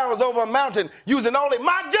 20 miles over a mountain using only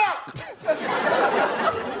my junk.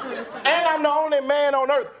 And I'm the only man on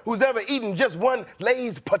earth who's ever eaten just one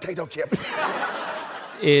Lay's potato chip.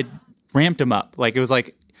 It ramped him up. Like, it was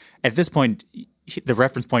like, at this point, the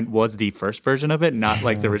reference point was the first version of it, not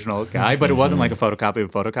like the original guy, but it wasn't like a photocopy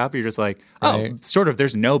of a photocopy. You're just like, sort of,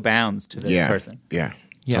 there's no bounds to this person. Yeah.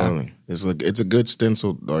 Totally. It's a good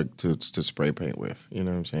stencil like to spray paint with. You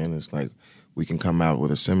know what I'm saying? It's like we can come out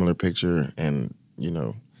with a similar picture and, you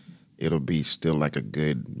know, it'll be still like a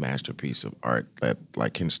good masterpiece of art that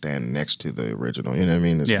like can stand next to the original. You know what I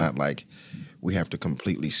mean? It's not like we have to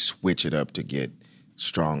completely switch it up to get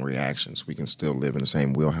strong reactions. We can still live in the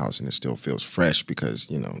same wheelhouse and it still feels fresh because,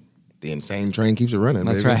 you know, the insane train keeps it running.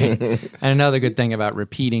 That's right. And another good thing about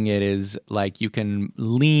repeating it is like you can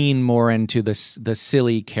lean more into the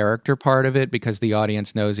silly character part of it because the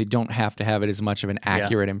audience knows you don't have to have it as much of an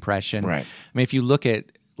accurate impression. Right. I mean, if you look at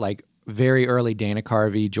like very early Dana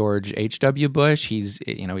Carvey, George H.W. Bush, he's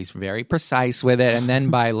very precise with it. And then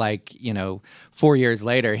by 4 years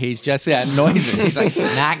later, he's just noisy. He's like,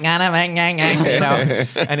 not gonna,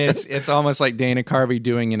 and it's almost like Dana Carvey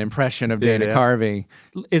doing an impression of Dana Carvey.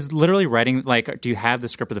 Is literally writing, like, do you have the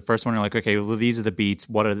script of the first one? You're like, okay, well, these are the beats.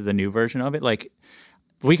 What are the new version of it? Like,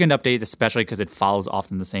 Weekend Update, especially because it follows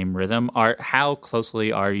often the same rhythm. How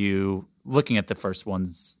closely are you looking at the first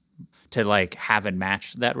ones to like have it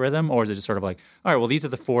match that rhythm, or is it just sort of like, all right, well, these are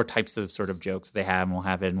the 4 types of sort of jokes they have, and we'll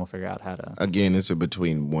have it, and we'll figure out how to. Again, it's a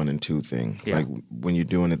between 1 and 2 thing. Yeah. Like when you're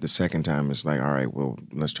doing it the second time, it's like, all right, well,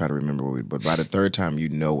 let's try to remember what but by the third time, you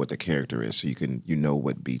know what the character is, so you know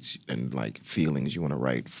what beats and like feelings you want to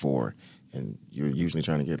write for, and you're usually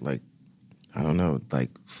trying to get like, I don't know, like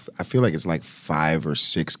I feel like it's like 5 or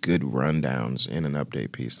 6 good rundowns in an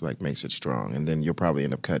update piece, like makes it strong, and then you'll probably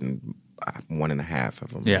end up cutting 1.5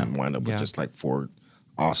 of them and wind up with just like 4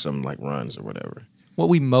 awesome like runs or whatever. What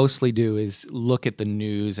we mostly do is look at the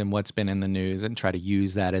news and what's been in the news and try to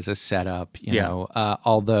use that as a setup, you know,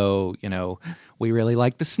 although, you know, we really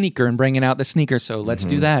like the sneaker and bringing out the sneaker, so let's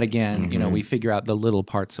do that again. You know, we figure out the little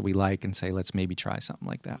parts that we like and say, let's maybe try something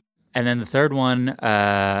like that. And then the third one,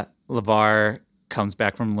 LeVar comes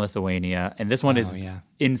back from Lithuania, and this one is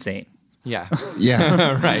insane. Yeah.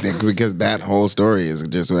 Yeah. Right. Because that whole story is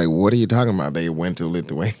just like, what are you talking about? They went to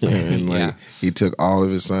Lithuania and like he took all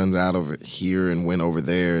of his sons out of here and went over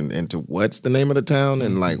there and to what's the name of the town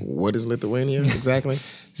and like what is Lithuania exactly?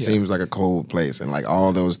 Seems like a cold place, and like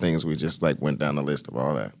all those things we just like went down the list of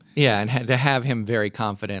all that. Yeah, and to have him very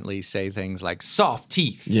confidently say things like soft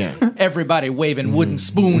teeth. Yeah. Everybody waving wooden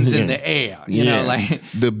spoons in the air. You know, like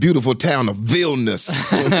the beautiful town of Vilnius.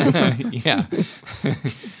 Yeah.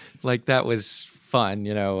 Like that was fun,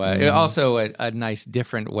 you know. Also a nice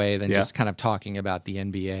different way than just kind of talking about the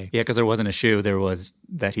NBA. Yeah, because there wasn't a shoe. There was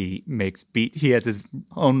that he makes beat. He has his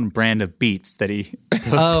own brand of beats that he.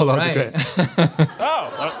 Oh, right.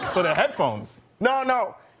 So they're headphones.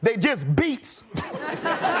 No, they just beats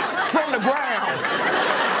from the ground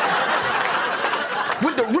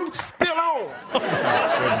with the roots still on.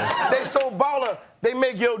 They so baller, they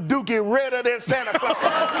make your dookie redder than Santa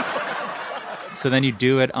Claus. So then you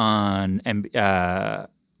do it on,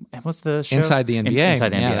 what's the show? Inside the NBA. Inside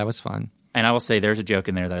the NBA. Yeah, that was fun. And I will say there's a joke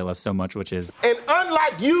in there that I love so much, which is... And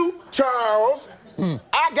unlike you, Charles,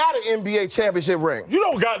 I got an NBA championship ring. You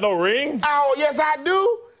don't got no ring. Oh, yes, I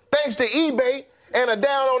do. Thanks to eBay and a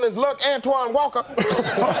down on his luck, Antoine Walker.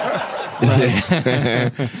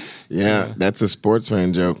 Yeah, that's a sports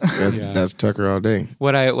fan joke. That's Tucker all day.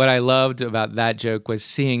 What I loved about that joke was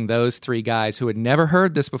seeing those 3 guys who had never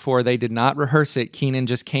heard this before. They did not rehearse it. Keenan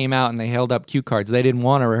just came out and they held up cue cards. They didn't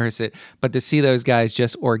want to rehearse it, but to see those guys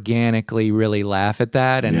just organically really laugh at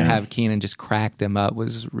that and have Keenan just crack them up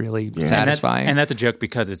was really satisfying. And that's a joke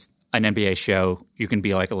because it's an NBA show. You can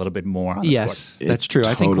be like a little bit more on the sport. That's true.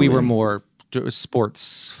 I think we were more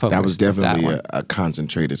sports focused. That was definitely a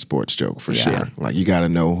concentrated sports joke for sure. Like you got to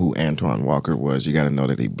know who Antoine Walker was. You got to know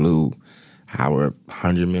that he blew Howard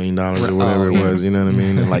 $100 million or whatever it was. You know what I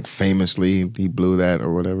mean? And like famously, he blew that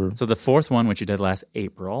or whatever. So the fourth one, which you did last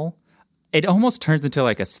April, it almost turns into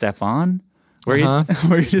like a Stefan, where you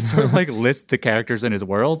just sort of like list the characters in his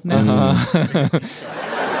world now.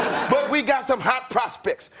 But we got some hot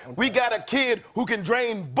prospects. We got a kid who can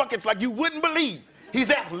drain buckets like you wouldn't believe. He's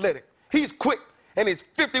athletic. He's quick, and he's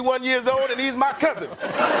 51 years old, and he's my cousin.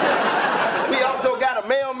 We also got a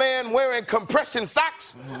mailman wearing compression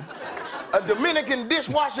socks, a Dominican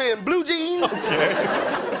dishwasher in blue jeans,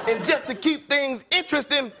 and just to keep things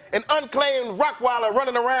interesting, an unclaimed Rottweiler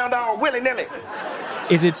running around all willy-nilly.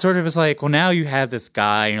 Is it sort of as like, well, now you have this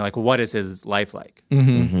guy, and you're like, well, what is his life like?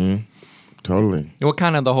 Totally. Well,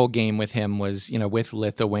 kind of the whole game with him was, with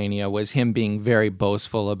Lithuania, was him being very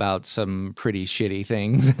boastful about some pretty shitty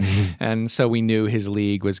things. And so we knew his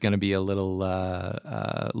league was going to be a little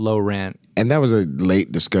low rent. And that was a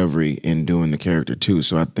late discovery in doing the character, too.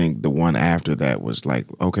 So I think the one after that was like,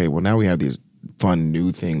 okay, well, now we have this fun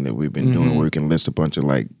new thing that we've been doing where we can list a bunch of,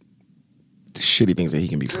 like, shitty things that he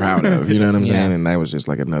can be proud of, you know what I'm saying? And that was just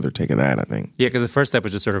like another take of that, I think. Yeah, because the first step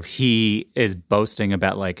was just sort of he is boasting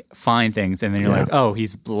about like fine things, and then you're like, oh,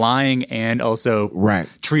 he's lying and also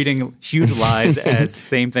treating huge lies as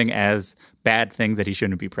same thing as bad things that he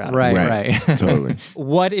shouldn't be proud of. Right. Totally.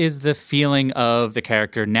 What is the feeling of the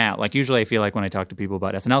character now? Like usually I feel like when I talk to people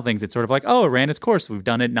about SNL things, it's sort of like, oh, it ran its course. We've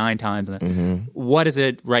done it 9 times. What is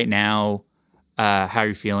it right now? How are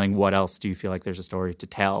you feeling? What else do you feel like there's a story to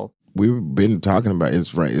tell? We've been talking about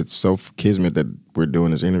it's right. It's so kismet that we're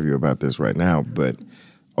doing this interview about this right now. But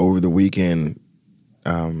over the weekend,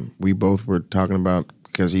 we both were talking about,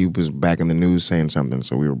 because he was back in the news saying something,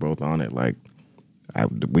 so we were both on it. Like, I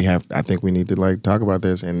think we need to like talk about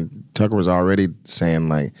this. And Tucker was already saying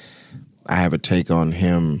like, I have a take on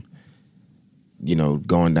him,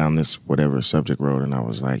 going down this whatever subject road, and I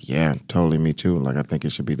was like, yeah, totally, me too. Like, I think it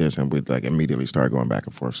should be this, and we'd like immediately start going back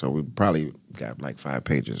and forth. So we probably got like 5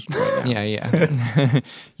 pages right now.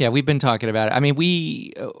 Yeah, we've been talking about it. I mean,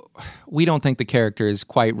 we don't think the character has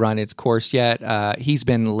quite run its course yet. He's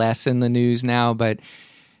been less in the news now, but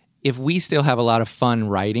if we still have a lot of fun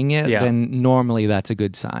writing it, then normally that's a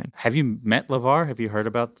good sign. Have you met LeVar? Have you heard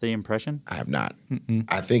about the impression? I have not.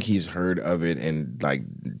 I think he's heard of it and like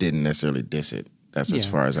didn't necessarily diss it. That's as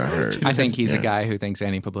far as I heard. I think he's a guy who thinks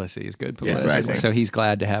any publicity is good publicity. Exactly. So he's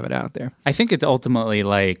glad to have it out there. I think it's ultimately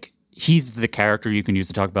like he's the character you can use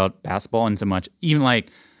to talk about basketball, and so much. Even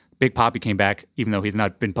like Big Papi came back, even though he's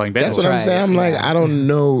not been playing baseball. That's what I'm saying. I'm like, I don't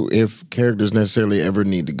know if characters necessarily ever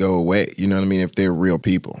need to go away. You know what I mean? If they're real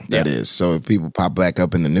people, that is. So if people pop back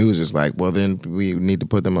up in the news, it's like, well, then we need to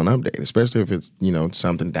put them on update, especially if it's,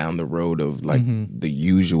 something down the road of like the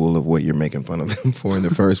usual of what you're making fun of them for in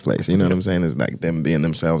the first place. You know what I'm saying? It's like them being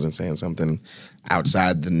themselves and saying something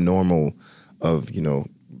outside the normal of,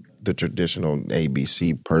 the traditional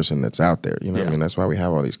ABC person that's out there. You know what I mean? That's why we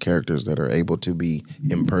have all these characters that are able to be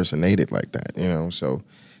impersonated like that, So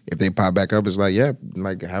if they pop back up, it's like, have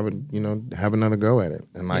another go at it.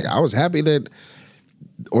 And like, I was happy that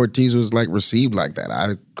Ortiz was like received like that. I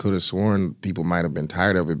could have sworn people might have been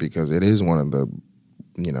tired of it because it is one of the,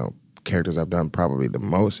 characters I've done probably the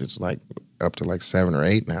most. It's like up to like 7 or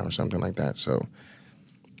 8 now or something like that. So,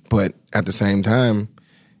 but at the same time,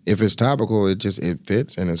 if it's topical, it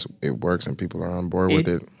fits and it works and people are on board with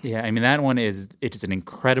it. Yeah, I mean that one is an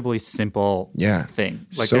incredibly simple thing.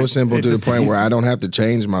 Like so simple to the point where I don't have to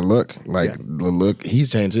change my look. Like the look,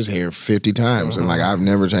 he's changed his hair 50 times and like I've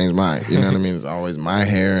never changed mine. You know what I mean? It's always my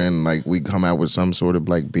hair and like we come out with some sort of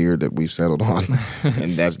like beard that we've settled on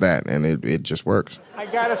and that's that and it just works. I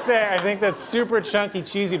gotta say, I think that Super Chunky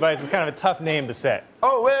Cheesy Bites is kind of a tough name to say.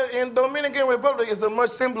 Oh, well, in Dominican Republic, it's a much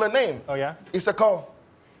simpler name. Oh, yeah? It's called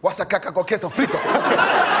Guasacaca con queso frito.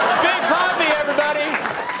 Big Papi, everybody!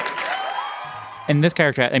 And this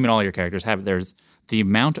character, I mean, all your characters have, there's the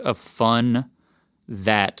amount of fun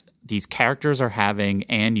that these characters are having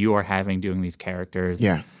and you are having doing these characters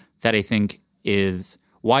that I think is,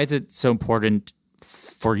 why is it so important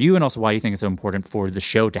for you and also why do you think it's so important for the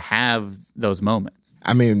show to have those moments?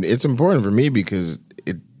 I mean, it's important for me because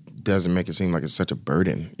it doesn't make it seem like it's such a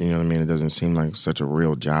burden. You know what I mean? It doesn't seem like such a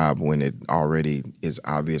real job when it already is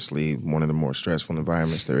obviously one of the more stressful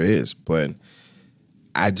environments there is. But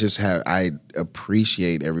I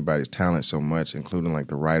appreciate everybody's talent so much, including like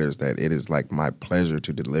the writers, that it is like my pleasure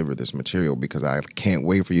to deliver this material because I can't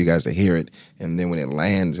wait for you guys to hear it. And then when it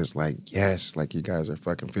lands, it's like, yes, like you guys are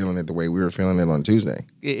fucking feeling it the way we were feeling it on Tuesday.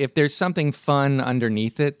 If there's something fun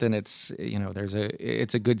underneath it, then it's,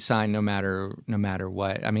 it's a good sign no matter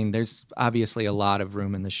what. I mean, there's obviously a lot of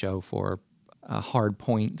room in the show for hard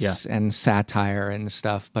points and satire and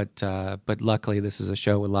stuff, but luckily this is a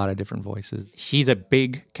show with a lot of different voices. He's a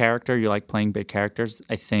big character. You like playing big characters.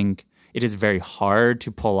 I think it is very hard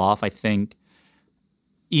to pull off. I think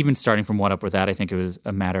even starting from What Up With That, I think it was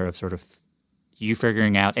a matter of sort of you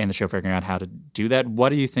figuring out and the show figuring out how to do that. What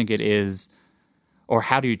do you think it is, or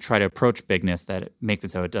how do you try to approach bigness that it makes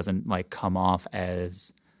it so it doesn't like come off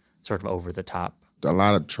as sort of over the top? A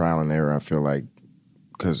lot of trial and error, I feel like,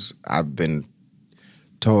 because I've been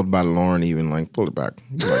told by Lauren even, like, pull it back.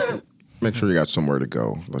 Like, make sure you got somewhere to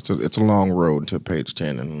go. It's a long road to page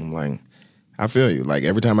 10. And I'm like, I feel you. Like,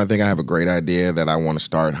 every time I think I have a great idea that I want to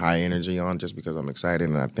start high energy on just because I'm excited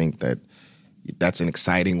and I think that that's an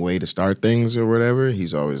exciting way to start things or whatever,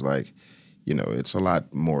 he's always like, you know, it's a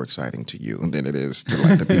lot more exciting to you than it is to,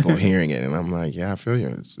 like, the people hearing it. And I'm like, yeah, I feel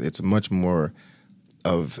you. It's much more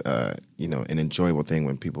of, you know, an enjoyable thing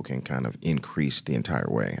when people can kind of increase the entire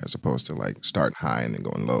way as opposed to, like, starting high and then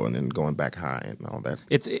going low and then going back high and all that.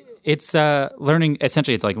 It's learning,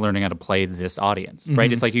 essentially it's like learning how to play this audience,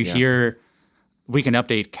 right? It's like you hear, we can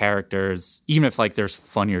update characters, even if, like, there's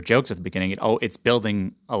funnier jokes at the beginning, it's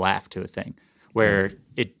building a laugh to a thing where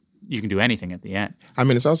you can do anything at the end. I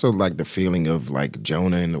mean, it's also like the feeling of, like,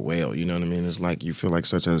 Jonah and the whale, you know what I mean? It's like you feel like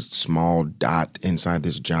such a small dot inside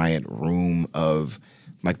this giant room of,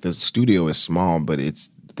 like, the studio is small, but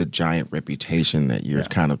it's the giant reputation that you're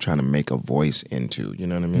kind of trying to make a voice into, you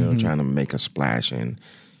know what I mean? Or trying to make a splash in.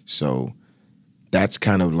 So that's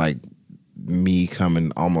kind of like me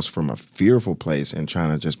coming almost from a fearful place and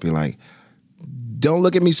trying to just be like, don't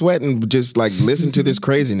look at me sweating, just, like, listen to this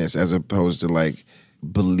craziness, as opposed to, like,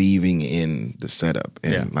 believing in the setup.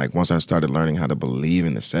 And like, once I started learning how to believe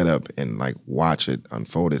in the setup and, like, watch it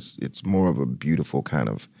unfold, it's more of a beautiful kind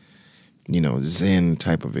of, you know, Zen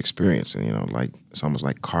type of experience. And, you know, like, it's almost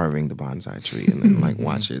like carving the bonsai tree and then, like,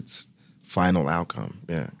 watch its final outcome.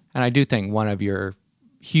 Yeah. And I do think one of your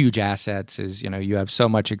huge assets is, you know, you have so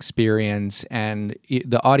much experience and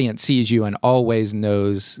the audience sees you and always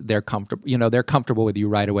knows they're comfortable, you know, they're comfortable with you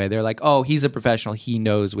right away. They're like, oh, he's a professional. He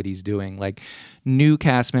knows what he's doing. Like, new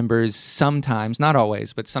cast members, sometimes, not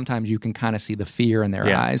always, but sometimes you can kind of see the fear in their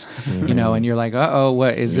eyes, you know, and you're like, uh-oh,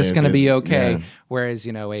 what is this going to be okay? Yeah. Whereas,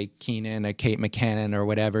 you know, a Keenan, a Kate McKinnon or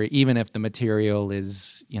whatever, even if the material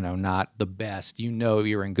is, you know, not the best, you know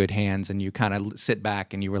you're in good hands and you kind of sit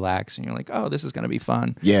back and you relax and you're like, oh, this is going to be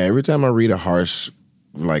fun. Yeah, every time I read a harsh,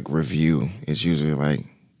 like, review, it's usually like,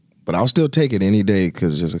 but I'll still take it any day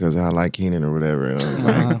just because I like Keenan or whatever. And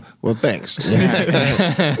I'm like, well, thanks.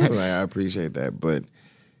 Like, I appreciate that. But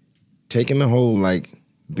taking the whole, like,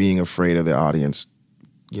 being afraid of the audience,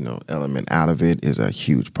 you know, element out of it is a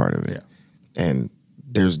huge part of it. Yeah. And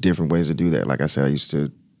there's different ways to do that. Like I said, I used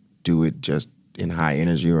to do it just in high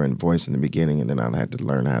energy or in voice in the beginning, and then I had to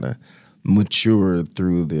learn how to mature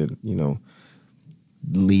through the, you know,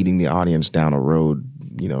 leading the audience down a road,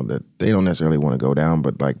 you know, that they don't necessarily want to go down,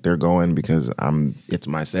 but, like, they're going because it's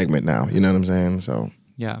my segment now. You know what I'm saying? So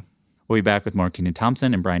yeah. We'll be back with more Kenan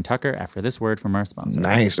Thompson and Brian Tucker after this word from our sponsor.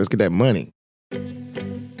 Nice. Let's get that money.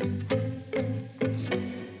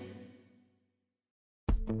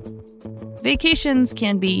 Vacations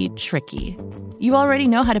can be tricky. You already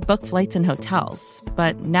know how to book flights and hotels,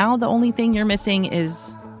 but now the only thing you're missing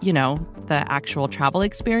is, you know, the actual travel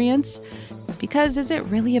experience. Because is it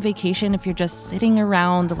really a vacation if you're just sitting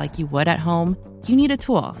around like you would at home? You need a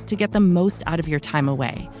tool to get the most out of your time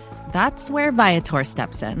away. That's where Viator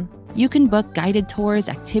steps in. You can book guided tours,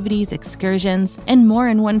 activities, excursions, and more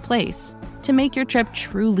in one place to make your trip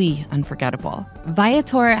truly unforgettable.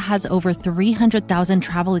 Viator has over 300,000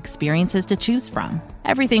 travel experiences to choose from.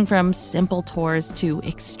 Everything from simple tours to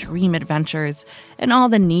extreme adventures and all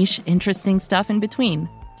the niche, interesting stuff in between.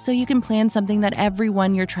 So you can plan something that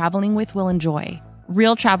everyone you're traveling with will enjoy.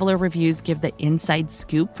 Real traveler reviews give the inside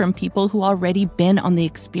scoop from people who already been on the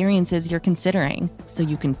experiences you're considering, so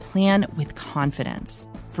you can plan with confidence.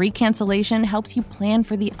 Free cancellation helps you plan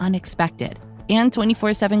for the unexpected. And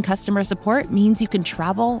 24/7 customer support means you can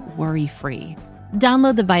travel worry-free.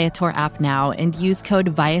 Download the Viator app now and use code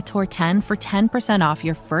Viator10 for 10% off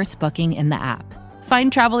your first booking in the app.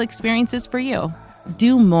 Find travel experiences for you.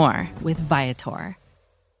 Do more with Viator.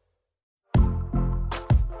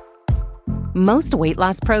 Most weight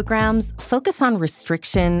loss programs focus on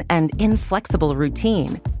restriction and inflexible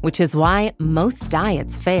routine, which is why most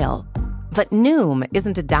diets fail. But Noom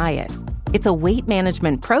isn't a diet. It's a weight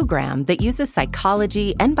management program that uses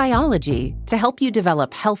psychology and biology to help you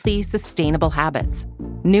develop healthy, sustainable habits.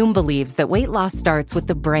 Noom believes that weight loss starts with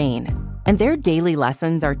the brain, and their daily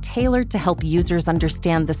lessons are tailored to help users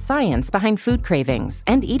understand the science behind food cravings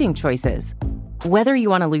and eating choices. Whether you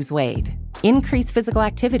want to lose weight, increase physical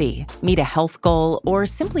activity, meet a health goal, or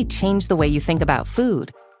simply change the way you think about food,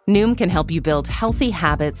 Noom can help you build healthy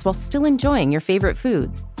habits while still enjoying your favorite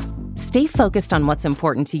foods. Stay focused on what's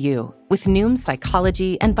important to you with Noom's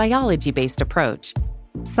psychology and biology-based approach.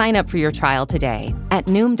 Sign up for your trial today at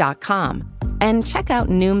Noom.com and check out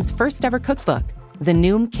Noom's first ever cookbook, The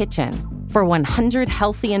Noom Kitchen, for 100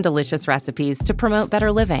 healthy and delicious recipes to promote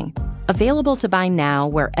better living. Available to buy now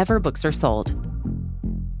wherever books are sold.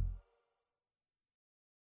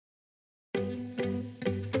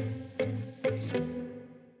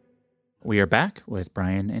 We are back with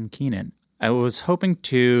Brian and Keenan. I was hoping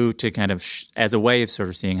to kind of, as a way of sort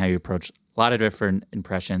of seeing how you approach a lot of different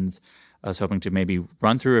impressions, I was hoping to maybe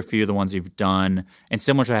run through a few of the ones you've done. And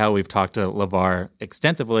similar to how we've talked to LeVar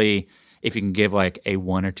extensively, if you can give like a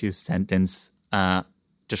 1 or 2 sentence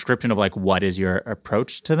description of like what is your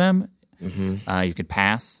approach to them, you could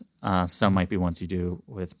pass. Some might be ones you do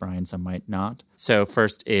with Brian, some might not. So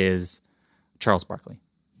first is Charles Barkley.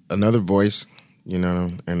 Another voice,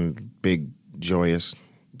 and big, joyous.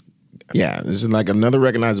 Yeah, this is like another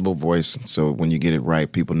recognizable voice. So when you get it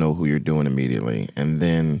right, people know who you're doing immediately. And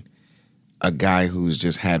then a guy who's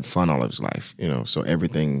just had fun all of his life, so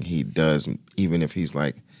everything he does, even if he's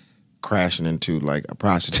like crashing into like a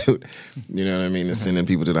prostitute, you know what I mean, and sending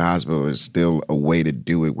people to the hospital, is still a way to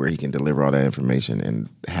do it where he can deliver all that information and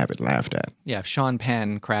have it laughed at. Yeah, if Sean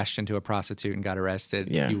Penn crashed into a prostitute and got arrested,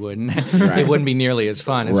 you wouldn't. Right. It wouldn't be nearly as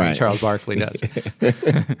fun as what Charles Barkley does.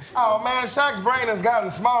 Oh man, Shaq's brain has gotten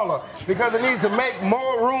smaller because it needs to make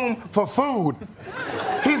more room for food.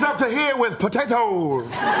 He's up to here with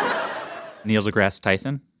potatoes. Neil deGrasse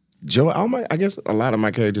Tyson. I guess a lot of my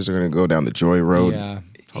characters are going to go down the Joy road. Yeah.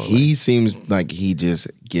 Totally. He seems like he just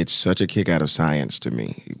gets such a kick out of science to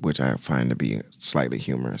me, which I find to be slightly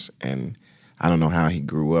humorous. And I don't know how he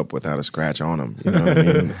grew up without a scratch on him. You know what I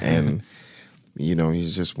mean? And,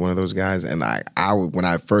 he's just one of those guys. And I when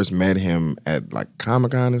I first met him at like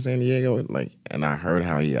Comic-Con in San Diego, and I heard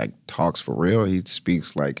how he like talks for real, he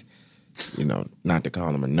speaks like, not to call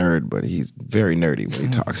him a nerd, but he's very nerdy when he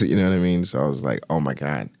talks, you know what I mean? So I was like, oh my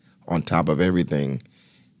God, on top of everything,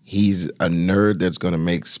 he's a nerd that's going to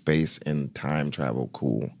make space and time travel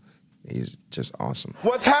cool. He's just awesome.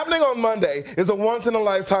 What's happening on Monday is a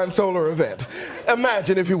once-in-a-lifetime solar event.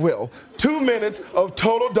 Imagine, if you will, 2 minutes of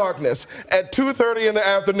total darkness at 2:30 in the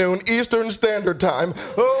afternoon Eastern Standard Time.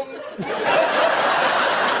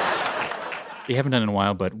 You haven't done it in a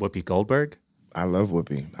while, but Whoopi Goldberg. I love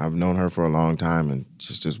Whoopi. I've known her for a long time, and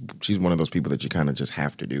she's one of those people that you kind of just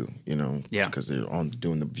have to do, Yeah. because they're on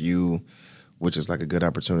doing The View, which is like a good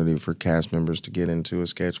opportunity for cast members to get into a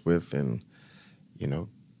sketch with, and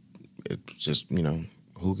it's just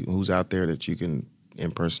who's out there that you can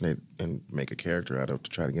impersonate and make a character out of to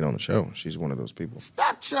try to get on the show. She's one of those people.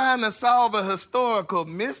 Stop trying to solve a historical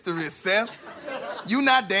mystery, Seth. You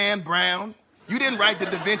not Dan Brown. You didn't write the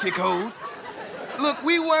Da Vinci Code. Look,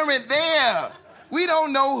 we weren't there. We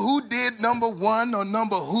don't know who did number one or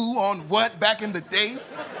number who on what back in the day.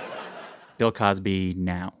 Bill Cosby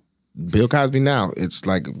now. Bill Cosby now, it's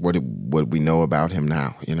like what we know about him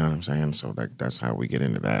now, you know what I'm saying? So like that's how we get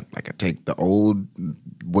into that. Like I take the old,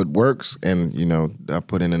 what works, and I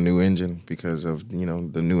put in a new engine because of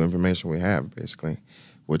the new information we have, basically,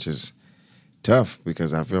 which is tough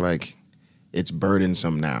because I feel like it's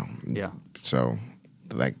burdensome now. Yeah. So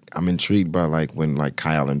like I'm intrigued by like when like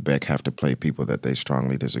Kyle and Beck have to play people that they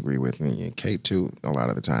strongly disagree with, and Kate too. A lot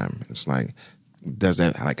of the time, it's like, does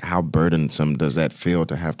that, like, how burdensome does that feel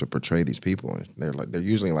to have to portray these people? They're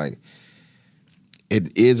usually like,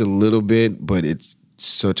 it is a little bit, but it's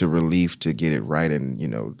such a relief to get it right and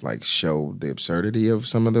like show the absurdity of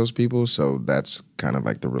some of those people. So that's kind of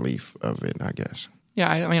like the relief of it, I guess. Yeah,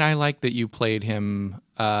 I mean, I like that you played him.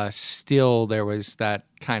 Still, there was that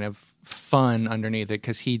kind of fun underneath it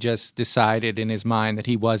because he just decided in his mind that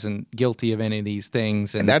he wasn't guilty of any of these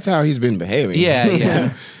things, and that's how he's been behaving.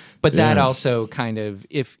 Yeah. But that also kind of,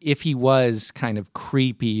 if he was kind of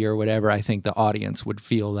creepy or whatever, I think the audience would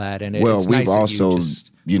feel that. And well, it's we've nice also,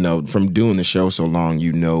 that from doing the show so long,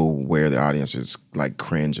 where the audience is like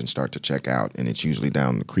cringe and start to check out, and it's usually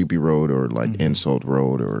down the creepy road or like insult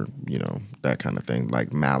road or that kind of thing,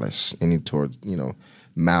 like malice.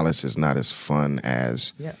 Malice is not as fun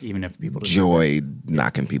as even if people joy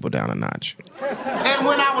knocking people down a notch. And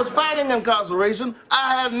when I was fighting incarceration,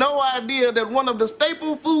 I had no idea that one of the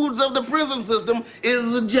staple foods of the prison system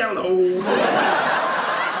is Jell-O.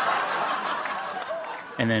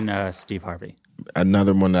 And then Steve Harvey.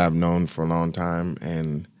 Another one that I've known for a long time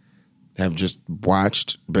and have just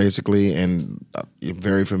watched basically, and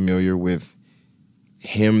very familiar with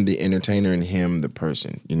him, the entertainer, and him, the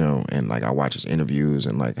person, and like I watch his interviews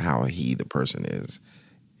and like how he, the person, is.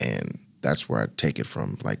 And that's where I take it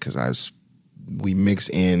from, like, because we mix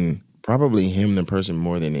in probably him, the person,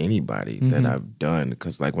 more than anybody that I've done.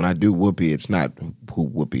 Because like when I do Whoopi, it's not who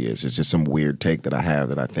Whoopi is. It's just some weird take that I have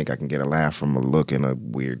that I think I can get a laugh from a look and a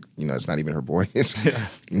weird, it's not even her voice.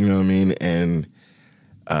 You know what I mean? And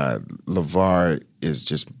LeVar is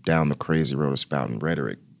just down the crazy road of spouting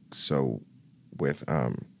rhetoric. So with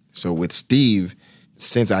Steve,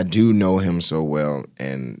 since I do know him so well,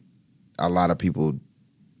 and a lot of people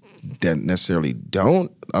that necessarily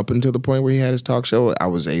don't up until the point where he had his talk show. I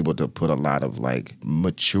was able to put a lot of like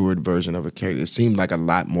matured version of a character. It seemed like a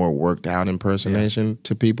lot more worked out impersonation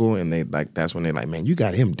to people, and they like that's when they're like, man, you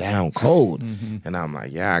got him down cold. And I'm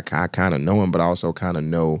like, yeah, I kind of know him, but I also kind of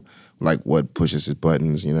know like what pushes his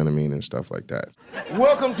buttons, you know what I mean, and stuff like that.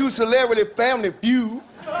 Welcome to Celebrity Family Feud.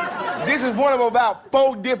 This is one of about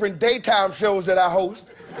 4 different daytime shows that I host.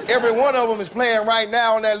 Every one of them is playing right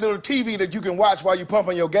now on that little TV that you can watch while you're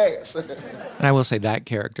pumping your gas. And I will say that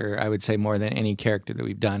character, I would say more than any character that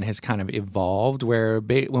we've done, has kind of evolved, where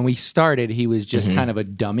when we started, he was just kind of a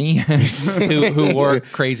dummy who wore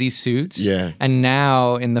crazy suits. Yeah. And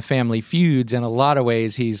now in the Family Feuds, in a lot of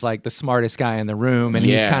ways, he's like the smartest guy in the room, and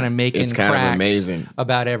he's kind of making it's kind cracks of amazing.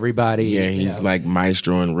 About everybody. Yeah, he's like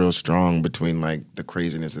maestroing real strong between like the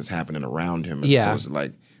craziness that's happening around him as opposed to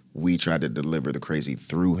like we tried to deliver the crazy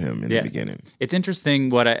through him in the beginning. It's interesting.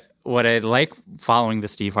 What I like following the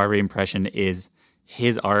Steve Harvey impression is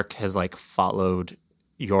his arc has like followed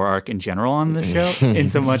your arc in general on the show, in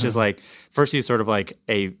so much as like first he's sort of like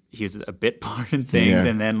he was a bit part in things,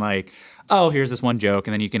 and then like, oh, here's this one joke,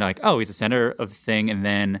 and then you can like, oh, he's the center of the thing, and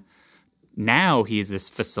then now he's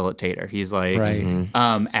this facilitator. He's like,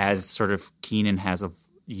 as sort of Kenan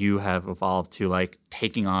you have evolved to like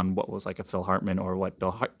taking on what was like a Phil Hartman or what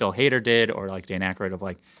Bill Hader did, or like Dan Aykroyd, of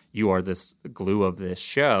like, you are this glue of this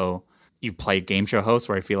show. You play game show host,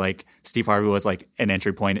 where I feel like Steve Harvey was like an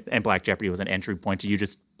entry point, and Black Jeopardy was an entry point to you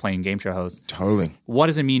just playing game show host. Totally. What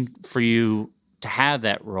does it mean for you to have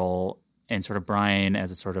that role, and sort of Brian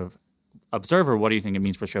as a sort of observer? What do you think it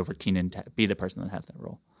means for the show for Kenan to be the person that has that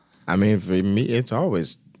role? I mean, for me, it's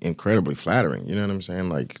always incredibly flattering. You know what I'm saying?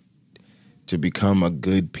 Like, to become a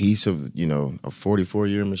good piece of, you know, a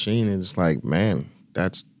 44-year machine, it's like, man,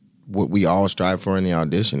 that's what we all strive for in the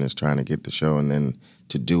audition, is trying to get the show, and then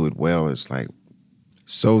to do it well, it's like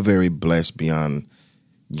so very blessed beyond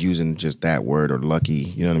using just that word, or lucky,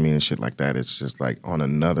 you know what I mean, and shit like that. It's just like on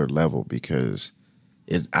another level, because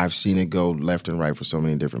I've seen it go left and right for so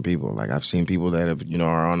many different people. Like, I've seen people that have, you know,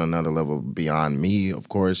 are on another level beyond me, of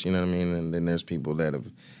course, you know what I mean, and then there's people that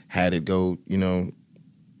have had it go, you know,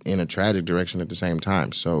 in a tragic direction at the same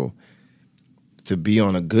time. So to be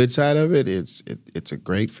on a good side of it, it's a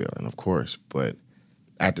great feeling, of course. But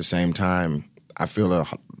at the same time, I feel a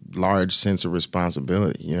large sense of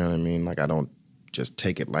responsibility. You know what I mean? Like, I don't just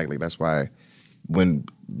take it lightly. That's why when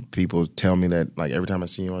people tell me that, like, every time I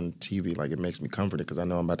see you on TV, like, it makes me comforted because I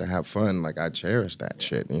know I'm about to have fun. Like, I cherish that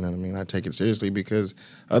shit. You know what I mean? I take it seriously, because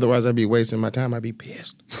otherwise I'd be wasting my time. I'd be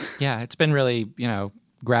pissed. Yeah, it's been really, you know,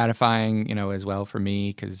 gratifying, you know, as well for me,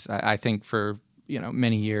 because I think for, you know,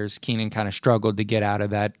 many years Kenan kind of struggled to get out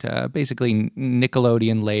of that basically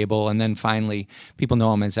Nickelodeon label, and then finally people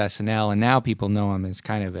know him as SNL, and now people know him as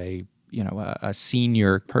kind of a, you know, a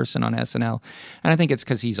senior person on SNL, and I think it's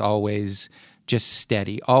because he's always just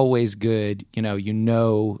steady, always good. You know,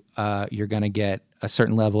 you're going to get a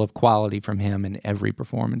certain level of quality from him in every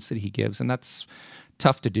performance that he gives, and that's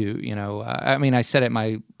tough to do, you know. I mean, I said it in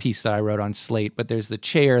my piece that I wrote on Slate, but there's the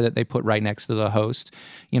chair that they put right next to the host,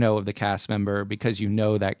 you know, of the cast member, because you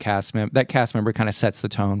know that cast member kind of sets the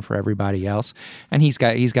tone for everybody else, and he's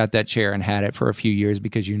got that chair and had it for a few years,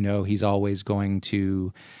 because you know he's always going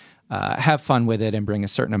to have fun with it and bring a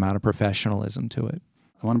certain amount of professionalism to it.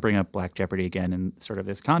 I want to bring up Black Jeopardy again in sort of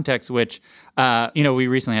this context, which, you know, we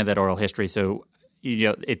recently had that oral history, so you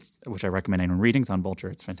know, which I recommend anyone readings on Vulture.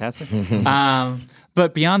 It's fantastic.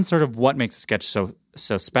 But beyond sort of what makes a sketch so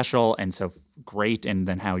special and so great, and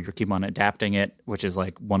then how you keep on adapting it, which is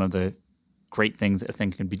like one of the great things a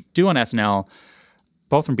thing can do on SNL,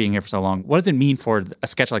 both from being here for so long. What does it mean for a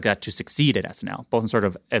sketch like that to succeed at SNL, both in sort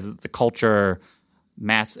of as the culture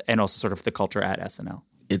mass and also sort of the culture at SNL?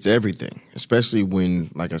 It's everything, especially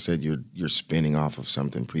when, like I said, you're spinning off of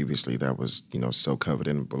something previously that was, you know, so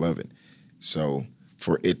coveted and beloved. So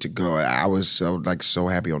for it to go, I was so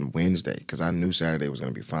happy on Wednesday, because I knew Saturday was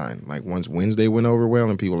going to be fine. Like, once Wednesday went over well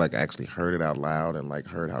and people like actually heard it out loud and like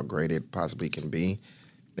heard how great it possibly can be,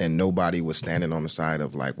 and nobody was standing on the side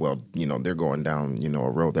of like, well, you know, they're going down, you know, a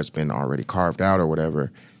road that's been already carved out or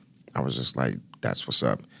whatever, I was just like, that's what's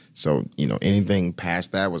up. So, you know, anything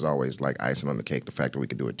past that was always like icing on the cake. The fact that we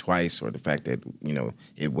could do it twice, or the fact that, you know,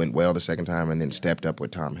 it went well the second time and then stepped up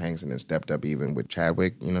with Tom Hanks and then stepped up even with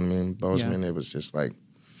Chadwick, you know what I mean, Boseman. Yeah. It was just like,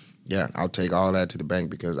 yeah, I'll take all of that to the bank,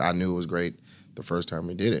 because I knew it was great the first time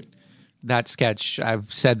we did it. That sketch,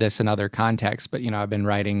 I've said this in other contexts, but, you know, I've been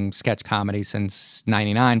writing sketch comedy since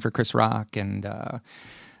 '99 for Chris Rock, and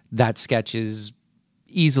that sketch is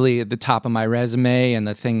easily at the top of my resume and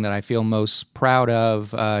the thing that I feel most proud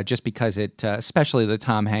of, just because it, especially the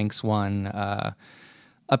Tom Hanks one,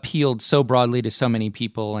 appealed so broadly to so many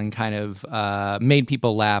people and kind of made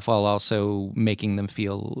people laugh while also making them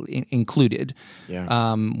feel included,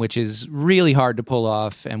 which is really hard to pull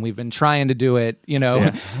off. And we've been trying to do it,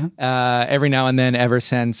 every now and then ever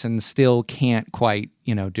since, and still can't quite,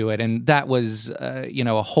 do it. And that was,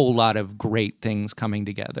 a whole lot of great things coming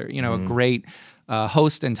together. A great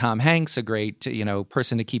host in Tom Hanks, a great,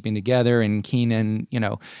 person to keeping together, and Keenan,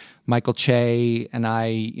 Michael Che and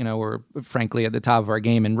I, were frankly at the top of our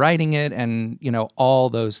game in writing it, and, all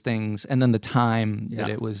those things. And then the time that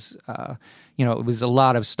it was, it was a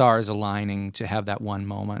lot of stars aligning to have that one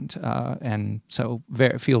moment. And so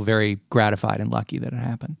feel very gratified and lucky that it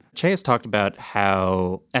happened. Che has talked about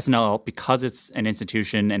how SNL, because it's an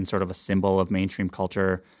institution and sort of a symbol of mainstream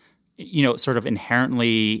culture, sort of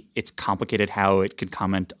inherently it's complicated how it could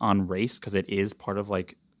comment on race because it is part of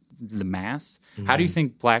like the mass. Mm-hmm. How do you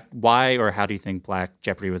think how do you think Black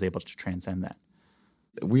Jeopardy was able to transcend that?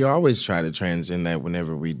 We always try to transcend that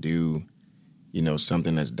whenever we do,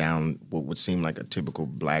 something that's down what would seem like a typical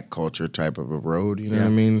Black culture type of a road, you know what I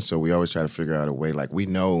mean? So we always try to figure out a way, like we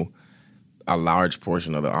know a large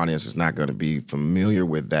portion of the audience is not going to be familiar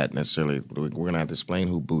with that necessarily. We're going to have to explain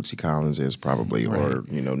who Bootsy Collins is probably, or,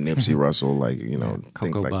 Nipsey Russell, like,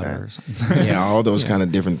 things like that. Yeah, all those kind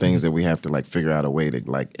of different things that we have to like figure out a way to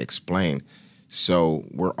like explain. So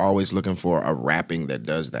we're always looking for a rapping that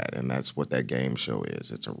does that, and that's what that game show is.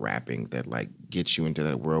 It's a rapping that like gets you into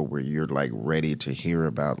that world where you're like ready to hear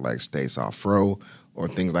about like Stay Soft Fro or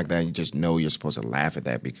things like that. You just know you're supposed to laugh at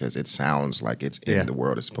that because it sounds like it's in the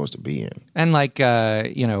world it's supposed to be in. And like, there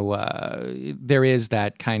is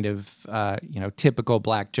that kind of, typical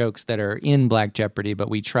Black jokes that are in Black Jeopardy, but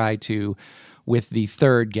we try to, with the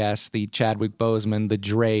third guest, the Chadwick Boseman, the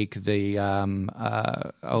Drake, the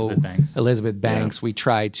Elizabeth Banks, we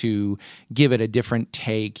try to give it a different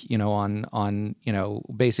take, on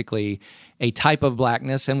basically a type of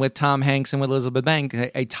Blackness, and with Tom Hanks and with Elizabeth Banks,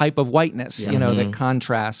 a type of whiteness, that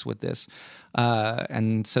contrasts with this.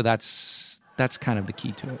 And so that's kind of the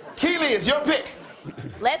key to it. Keely, it's your pick.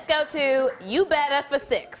 Let's go to You Better for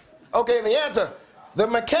 6. Okay, the answer. The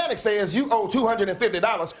mechanic says you owe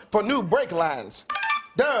 $250 for new brake lines.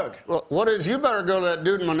 Doug. Well, what is, you better go to that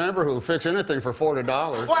dude in my neighborhood who'll fix anything for $40.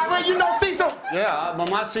 Well, you know Cecil? Yeah, but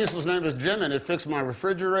my Cecil's name is Jimmy, and it fixed my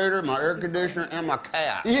refrigerator, my air conditioner, and my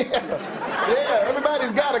cat. Yeah,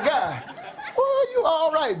 everybody's got a guy. Well, you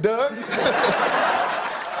all right, Doug.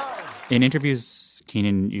 In interviews,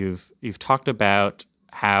 Keenan, you've talked about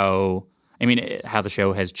how the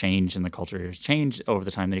show has changed and the culture has changed over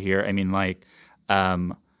the time that you're here.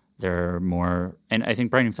 There are more, and I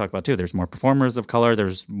think Brian, you've talked about too, there's more performers of color,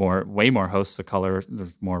 there's way more hosts of color,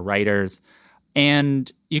 there's more writers.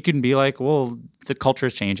 And you can be like, well, the culture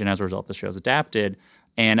has changed, and as a result, the show's adapted.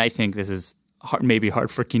 And I think this is maybe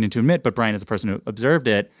hard for Keenan to admit, but Brian, as a person who observed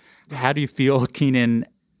it, how do you feel Keenan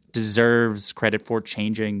deserves credit for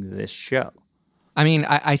changing this show?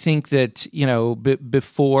 I think that,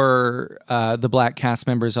 before the Black cast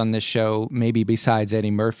members on this show, maybe besides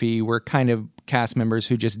Eddie Murphy, were kind of cast members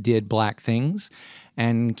who just did Black things.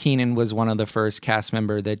 And Keenan was one of the first cast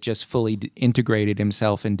member that just fully integrated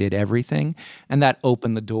himself and did everything. And that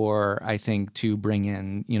opened the door, I think, to bring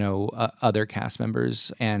in, other cast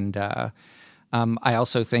members. And I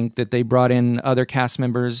also think that they brought in other cast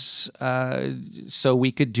members so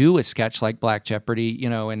we could do a sketch like Black Jeopardy,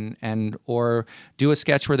 or do a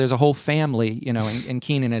sketch where there's a whole family, and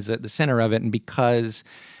Keenan is at the center of it. And because,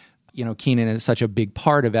 Keenan is such a big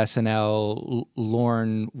part of SNL,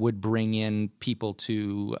 Lorne would bring in people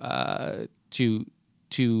to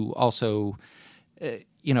also,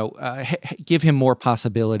 give him more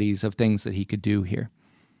possibilities of things that he could do here.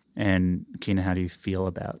 And Keenan, how do you feel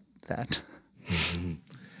about that?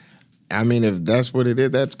 If that's what it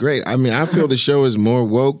is, that's great. I feel the show is more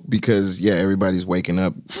woke because, everybody's waking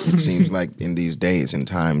up, it seems like, in these days and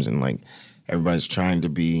times, and like everybody's trying to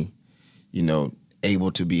be,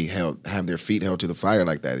 able to be have their feet held to the fire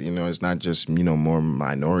like that. It's not just, more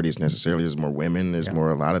minorities necessarily. There's more women. There's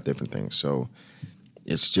more a lot of different things. So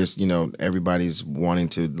it's just, everybody's wanting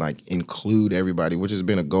to like include everybody, which has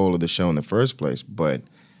been a goal of the show in the first place. But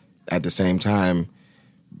at the same time,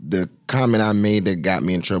 the comment I made that got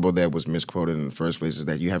me in trouble, that was misquoted in the first place, is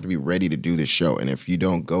that you have to be ready to do the show. And if you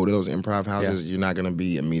don't go to those improv houses, you're not going to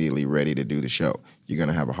be immediately ready to do the show. You're going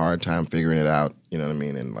to have a hard time figuring it out, you know what I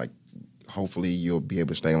mean? And like, hopefully you'll be able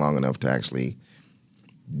to stay long enough to actually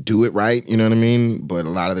do it right, you know what I mean? But a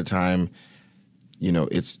lot of the time,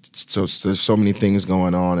 there's so many things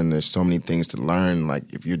going on, and there's so many things to learn.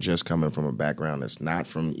 Like, if you're just coming from a background that's not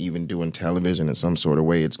from even doing television in some sort of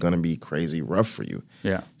way, it's going to be crazy rough for you.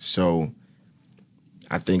 Yeah. So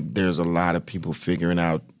I think there's a lot of people figuring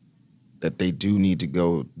out that they do need to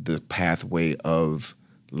go the pathway of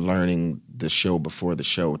learning the show before the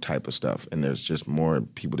show type of stuff. And there's just more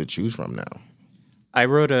people to choose from now. I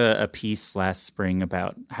wrote a piece last spring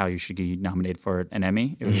about how you should get nominated for an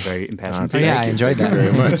Emmy. It was a very impassioned piece. I enjoyed that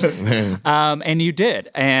very much. And you did.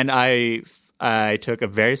 And I took a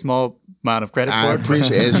very small amount of credit for it. I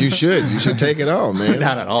appreciate it, as you should. You should take it all, man.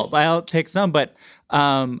 Not at all. I'll take some, but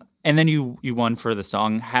and then you won for the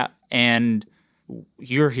song. And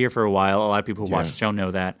you're here for a while. A lot of people who watch the show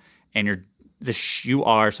know that. And you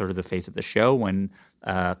are sort of the face of the show when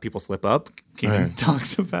people slip up. Keenan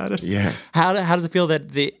talks about it. Yeah. How does it feel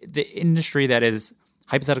that the industry that is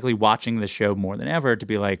hypothetically watching the show more than ever to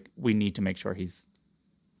be like, we need to make sure he's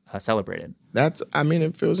celebrated?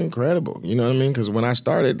 It feels incredible. You know what I mean? Because when I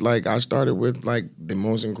started with like the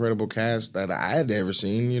most incredible cast that I had ever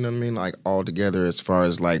seen. You know what I mean? Like all together as far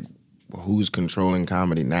as like who's controlling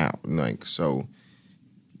comedy now. Like, so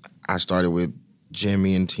I started with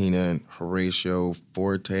Jimmy and Tina and Horatio,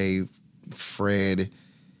 Forte, Fred,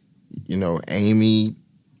 Amy,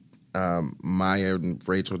 Maya and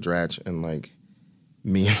Rachel Dratch, and like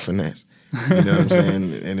me and Finesse. You know what I'm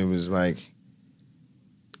saying? And it was like,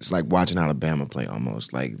 it's like watching Alabama play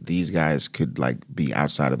almost. Like these guys could like be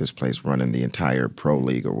outside of this place running the entire pro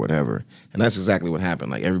league or whatever. And that's exactly what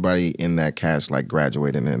happened. Like everybody in that cast like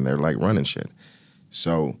graduated and they're like running shit.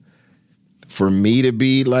 So for me to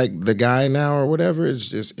be like the guy now or whatever, it's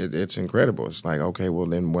just, it's incredible. It's like, okay, well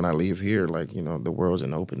then when I leave here, like, the world's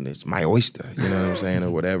an open, it's my oyster, you know what I'm saying,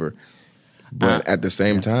 or whatever. But at the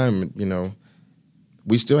same time,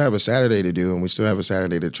 we still have a Saturday to do and we still have a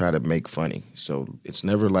Saturday to try to make funny. So it's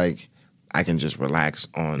never like I can just relax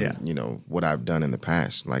on, what I've done in the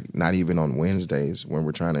past. Like not even on Wednesdays when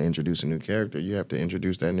we're trying to introduce a new character, you have to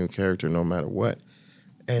introduce that new character no matter what.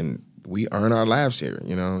 And we earn our laughs here,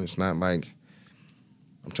 It's not like,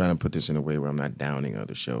 I'm trying to put this in a way where I'm not downing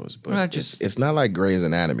other shows, but it's not like Grey's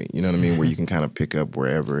Anatomy, you know what I mean, where you can kind of pick up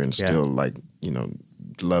wherever and still like,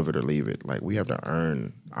 love it or leave it. Like we have to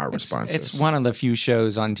earn our responses. It's one of the few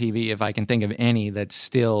shows on TV, if I can think of any, that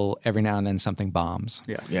still every now and then something bombs.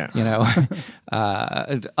 Yeah.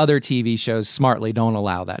 Other TV shows smartly don't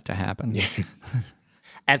allow that to happen.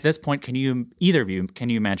 At this point, either of you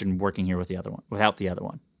imagine working here without the other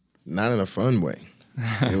one? Not in a fun way.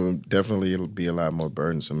 It'll be a lot more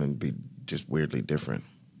burdensome and be just weirdly different.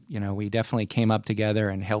 We definitely came up together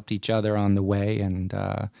and helped each other on the way. And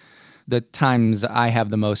the times I have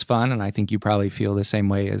the most fun, and I think you probably feel the same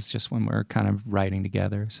way, is just when we're kind of writing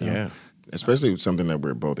together. So. Yeah, especially with something that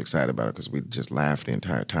we're both excited about because we just laughed the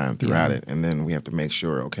entire time throughout it. And then we have to make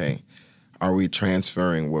sure, okay, are we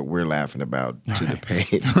transferring what we're laughing about to the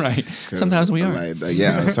page? Right. Sometimes we are.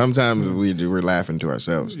 Sometimes we're laughing to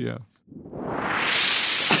ourselves. Yeah.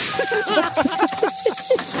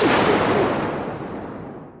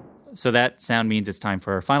 So that sound means it's time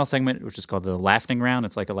for our final segment, which is called the laughing round.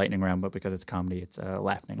 It's like a lightning round, but because it's comedy, it's a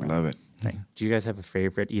laughing round. Love it. Do you guys have a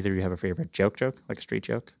favorite? Either of you have a favorite joke, like a street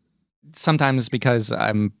joke? Sometimes because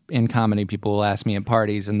I'm in comedy, people will ask me at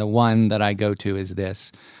parties, and the one that I go to is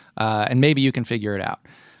this. And maybe you can figure it out.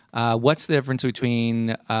 What's the difference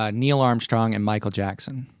between Neil Armstrong and Michael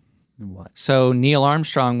Jackson? What? So Neil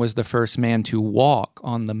Armstrong was the first man to walk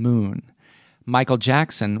on the moon. Michael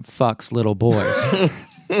Jackson fucks little boys.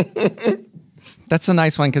 That's a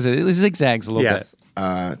nice one because it zigzags a little bit.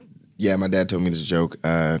 Yeah, my dad told me this joke.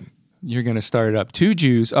 You're going to start it up. 2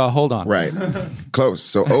 Jews. Hold on. Right. Close.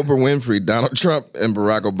 So Oprah Winfrey, Donald Trump, and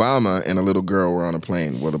Barack Obama and a little girl were on a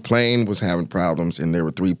plane. Well, the plane was having problems, and there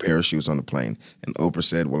were 3 parachutes on the plane. And Oprah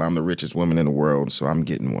said, well, I'm the richest woman in the world, so I'm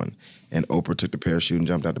getting one. And Oprah took the parachute and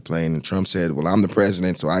jumped out the plane. And Trump said, well, I'm the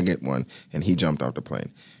president, so I get one. And he jumped off the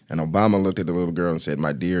plane. And Obama looked at the little girl and said,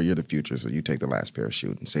 my dear, you're the future, so you take the last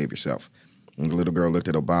parachute and save yourself. And the little girl looked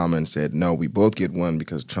at Obama and said, no, we both get one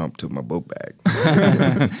because Trump took my book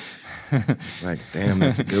bag. It's like, damn,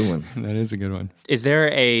 that's a good one. That is a good one. Is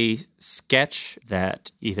there a sketch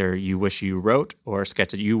that either you wish you wrote or a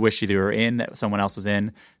sketch that you wish you were in that someone else was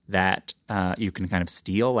in that you can kind of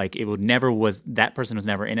steal? Like that person was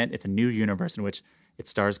never in it. It's a new universe in which it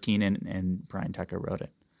stars Keenan and Brian Tucker wrote it.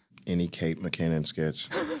 Any Kate McKinnon sketch.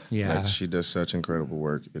 Yeah. Like, she does such incredible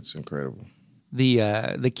work. It's incredible.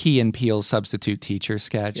 The Key and Peele substitute teacher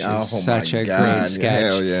sketch is such a God. great sketch.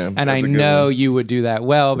 Hell yeah. And I know you would do that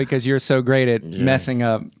well because you're so great at messing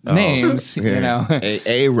up names, you know.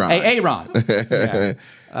 Aaron. Aaron. Yeah.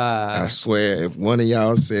 I swear, if one of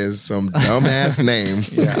y'all says some dumbass name.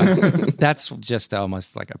 That's just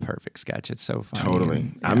almost like a perfect sketch. It's so funny.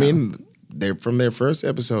 Totally. I mean, they're from their first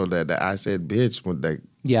episode that I said bitch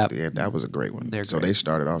Yeah, that was a great one. They're so great. they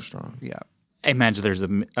started off strong. Yeah. I imagine there's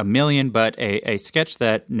a million, but a sketch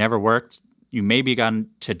that never worked. You maybe gotten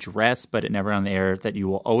to dress, but it never got on the air, that you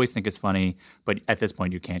will always think is funny, but at this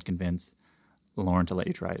point you can't convince Lauren to let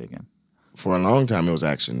you try it again. For a long time, it was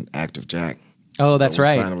Active Jack. Oh, that's we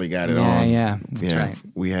right. Finally got it on. Yeah, that's right.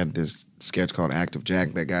 We had this sketch called Active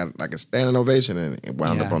Jack that got like a standing ovation and it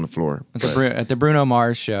wound up on the floor. At the Bruno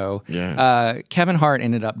Mars show. Yeah. Kevin Hart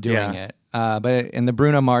ended up doing it. But in the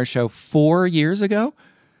Bruno Mars show 4 years ago,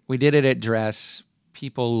 we did it at Dress.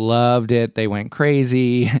 People loved it. They went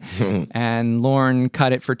crazy. And Lauren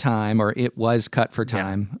cut it for time, or it was cut for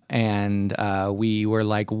time. And we were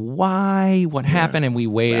like, why? What happened? And we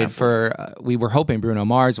waited we were hoping Bruno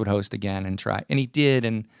Mars would host again and try. And he did.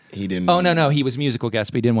 And he didn't. Oh, no. He was musical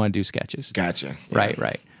guest, but he didn't want to do sketches. Gotcha. Yeah.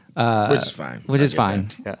 Right. Which is fine. Which is fine.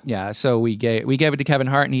 Yeah. So we gave it to Kevin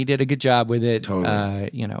Hart, and he did a good job with it. Totally.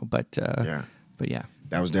 But yeah.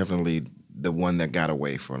 That was definitely the one that got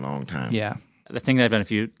away for a long time. Yeah. The thing that I've done a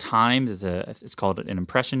few times is it's called an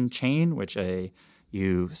impression chain, which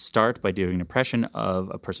you start by doing an impression of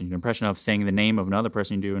a person you do an impression of, saying the name of another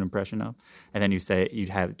person you do an impression of, and then you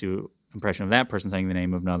do an impression of that person saying the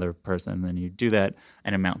name of another person, and then you do that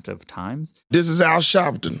an amount of times. This is Al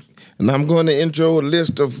Sharpton, and I'm going to intro a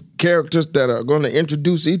list of characters that are going to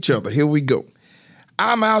introduce each other. Here we go.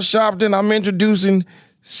 I'm Al Sharpton. I'm introducing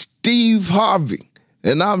Steve Harvey,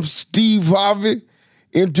 and I'm Steve Harvey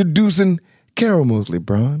introducing Carol Moseley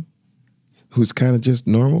Braun, who's kind of just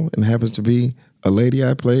normal and happens to be a lady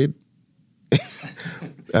I played.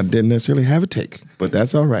 I didn't necessarily have a take, but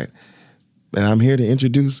that's all right. And I'm here to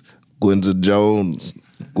introduce Gwenda Jones.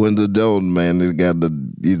 Gwenda Jones, man, you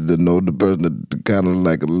know the person that kind of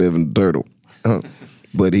like a living turtle.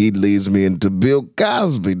 But he leads me into Bill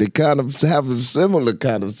Cosby. They kind of have a similar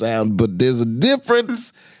kind of sound, but there's a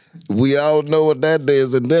difference. We all know what that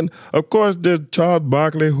is. And then, of course, there's Charles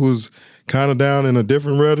Barkley, who's kind of down in a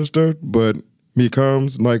different register, but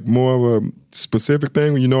becomes like more of a specific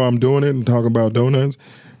thing when you know I'm doing it and talking about donuts.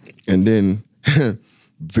 And then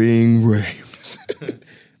Ving Rhames.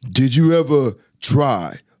 Did you ever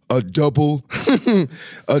try a double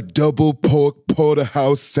pork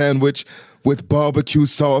porterhouse sandwich with barbecue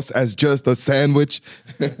sauce as just a sandwich?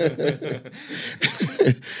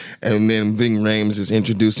 And then Ving Rhames is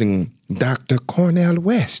introducing Dr. Cornel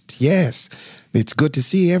West. Yes, it's good to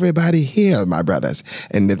see everybody here, my brothers.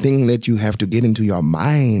 And the thing that you have to get into your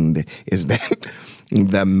mind is that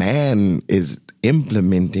the man is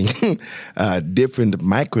implementing different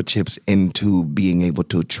microchips into being able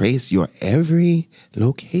to trace your every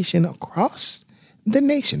location across the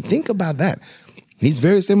nation. Think about that. He's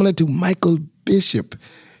very similar to Michael Bishop.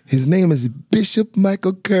 His name is Bishop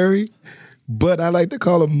Michael Curry, but I like to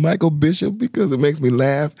call him Michael Bishop because it makes me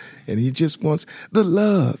laugh, and he just wants the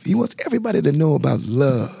love. He wants everybody to know about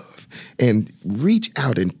love and reach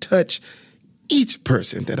out and touch each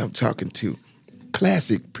person that I'm talking to.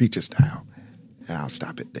 Classic preacher style. I'll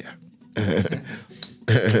stop it there.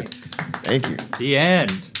 Thank you. The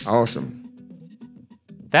end. Awesome.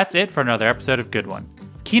 That's it for another episode of Good One.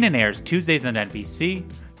 Kenan airs Tuesdays on NBC.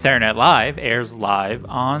 Saturday Night Live airs live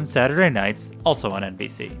on Saturday nights, also on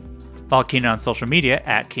NBC. Follow Kenan on social media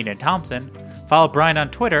at Kenan Thompson. Follow Brian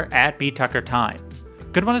on Twitter at BTuckerTime.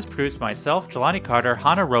 Good One is produced by myself, Jelani Carter,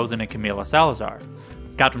 Hannah Rosen, and Camila Salazar.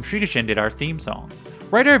 Gautam Srikishan did our theme song.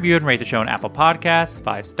 Write a review and rate the show on Apple Podcasts.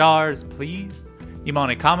 5 stars, please. Email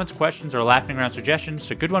any comments, questions, or laughing around suggestions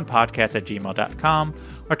to goodonepodcast@gmail.com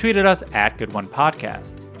or tweet at us at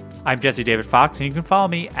goodonepodcast. I'm Jesse David Fox, and you can follow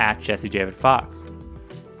me at Jesse David Fox.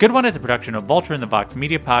 Good One is a production of Vulture and the Vox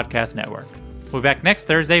Media Podcast Network. We'll be back next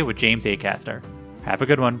Thursday with James Acaster. Have a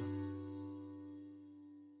good one.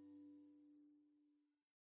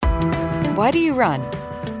 Why do you run?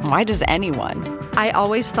 Why does anyone? I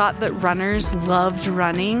always thought that runners loved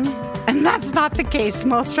running, and that's not the case.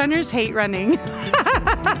 Most runners hate running,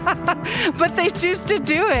 but they choose to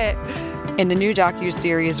do it. In the new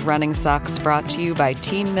docuseries Running Sucks, brought to you by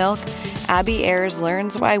Team Milk, Abby Ayers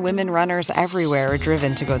learns why women runners everywhere are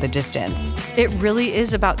driven to go the distance. It really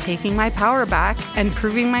is about taking my power back and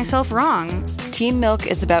proving myself wrong. Team Milk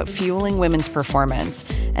is about fueling women's performance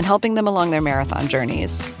and helping them along their marathon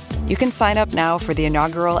journeys. You can sign up now for the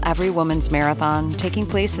inaugural Every Woman's Marathon taking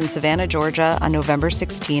place in Savannah, Georgia on November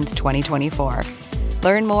 16th, 2024.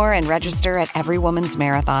 Learn more and register at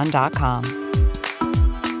everywomansmarathon.com.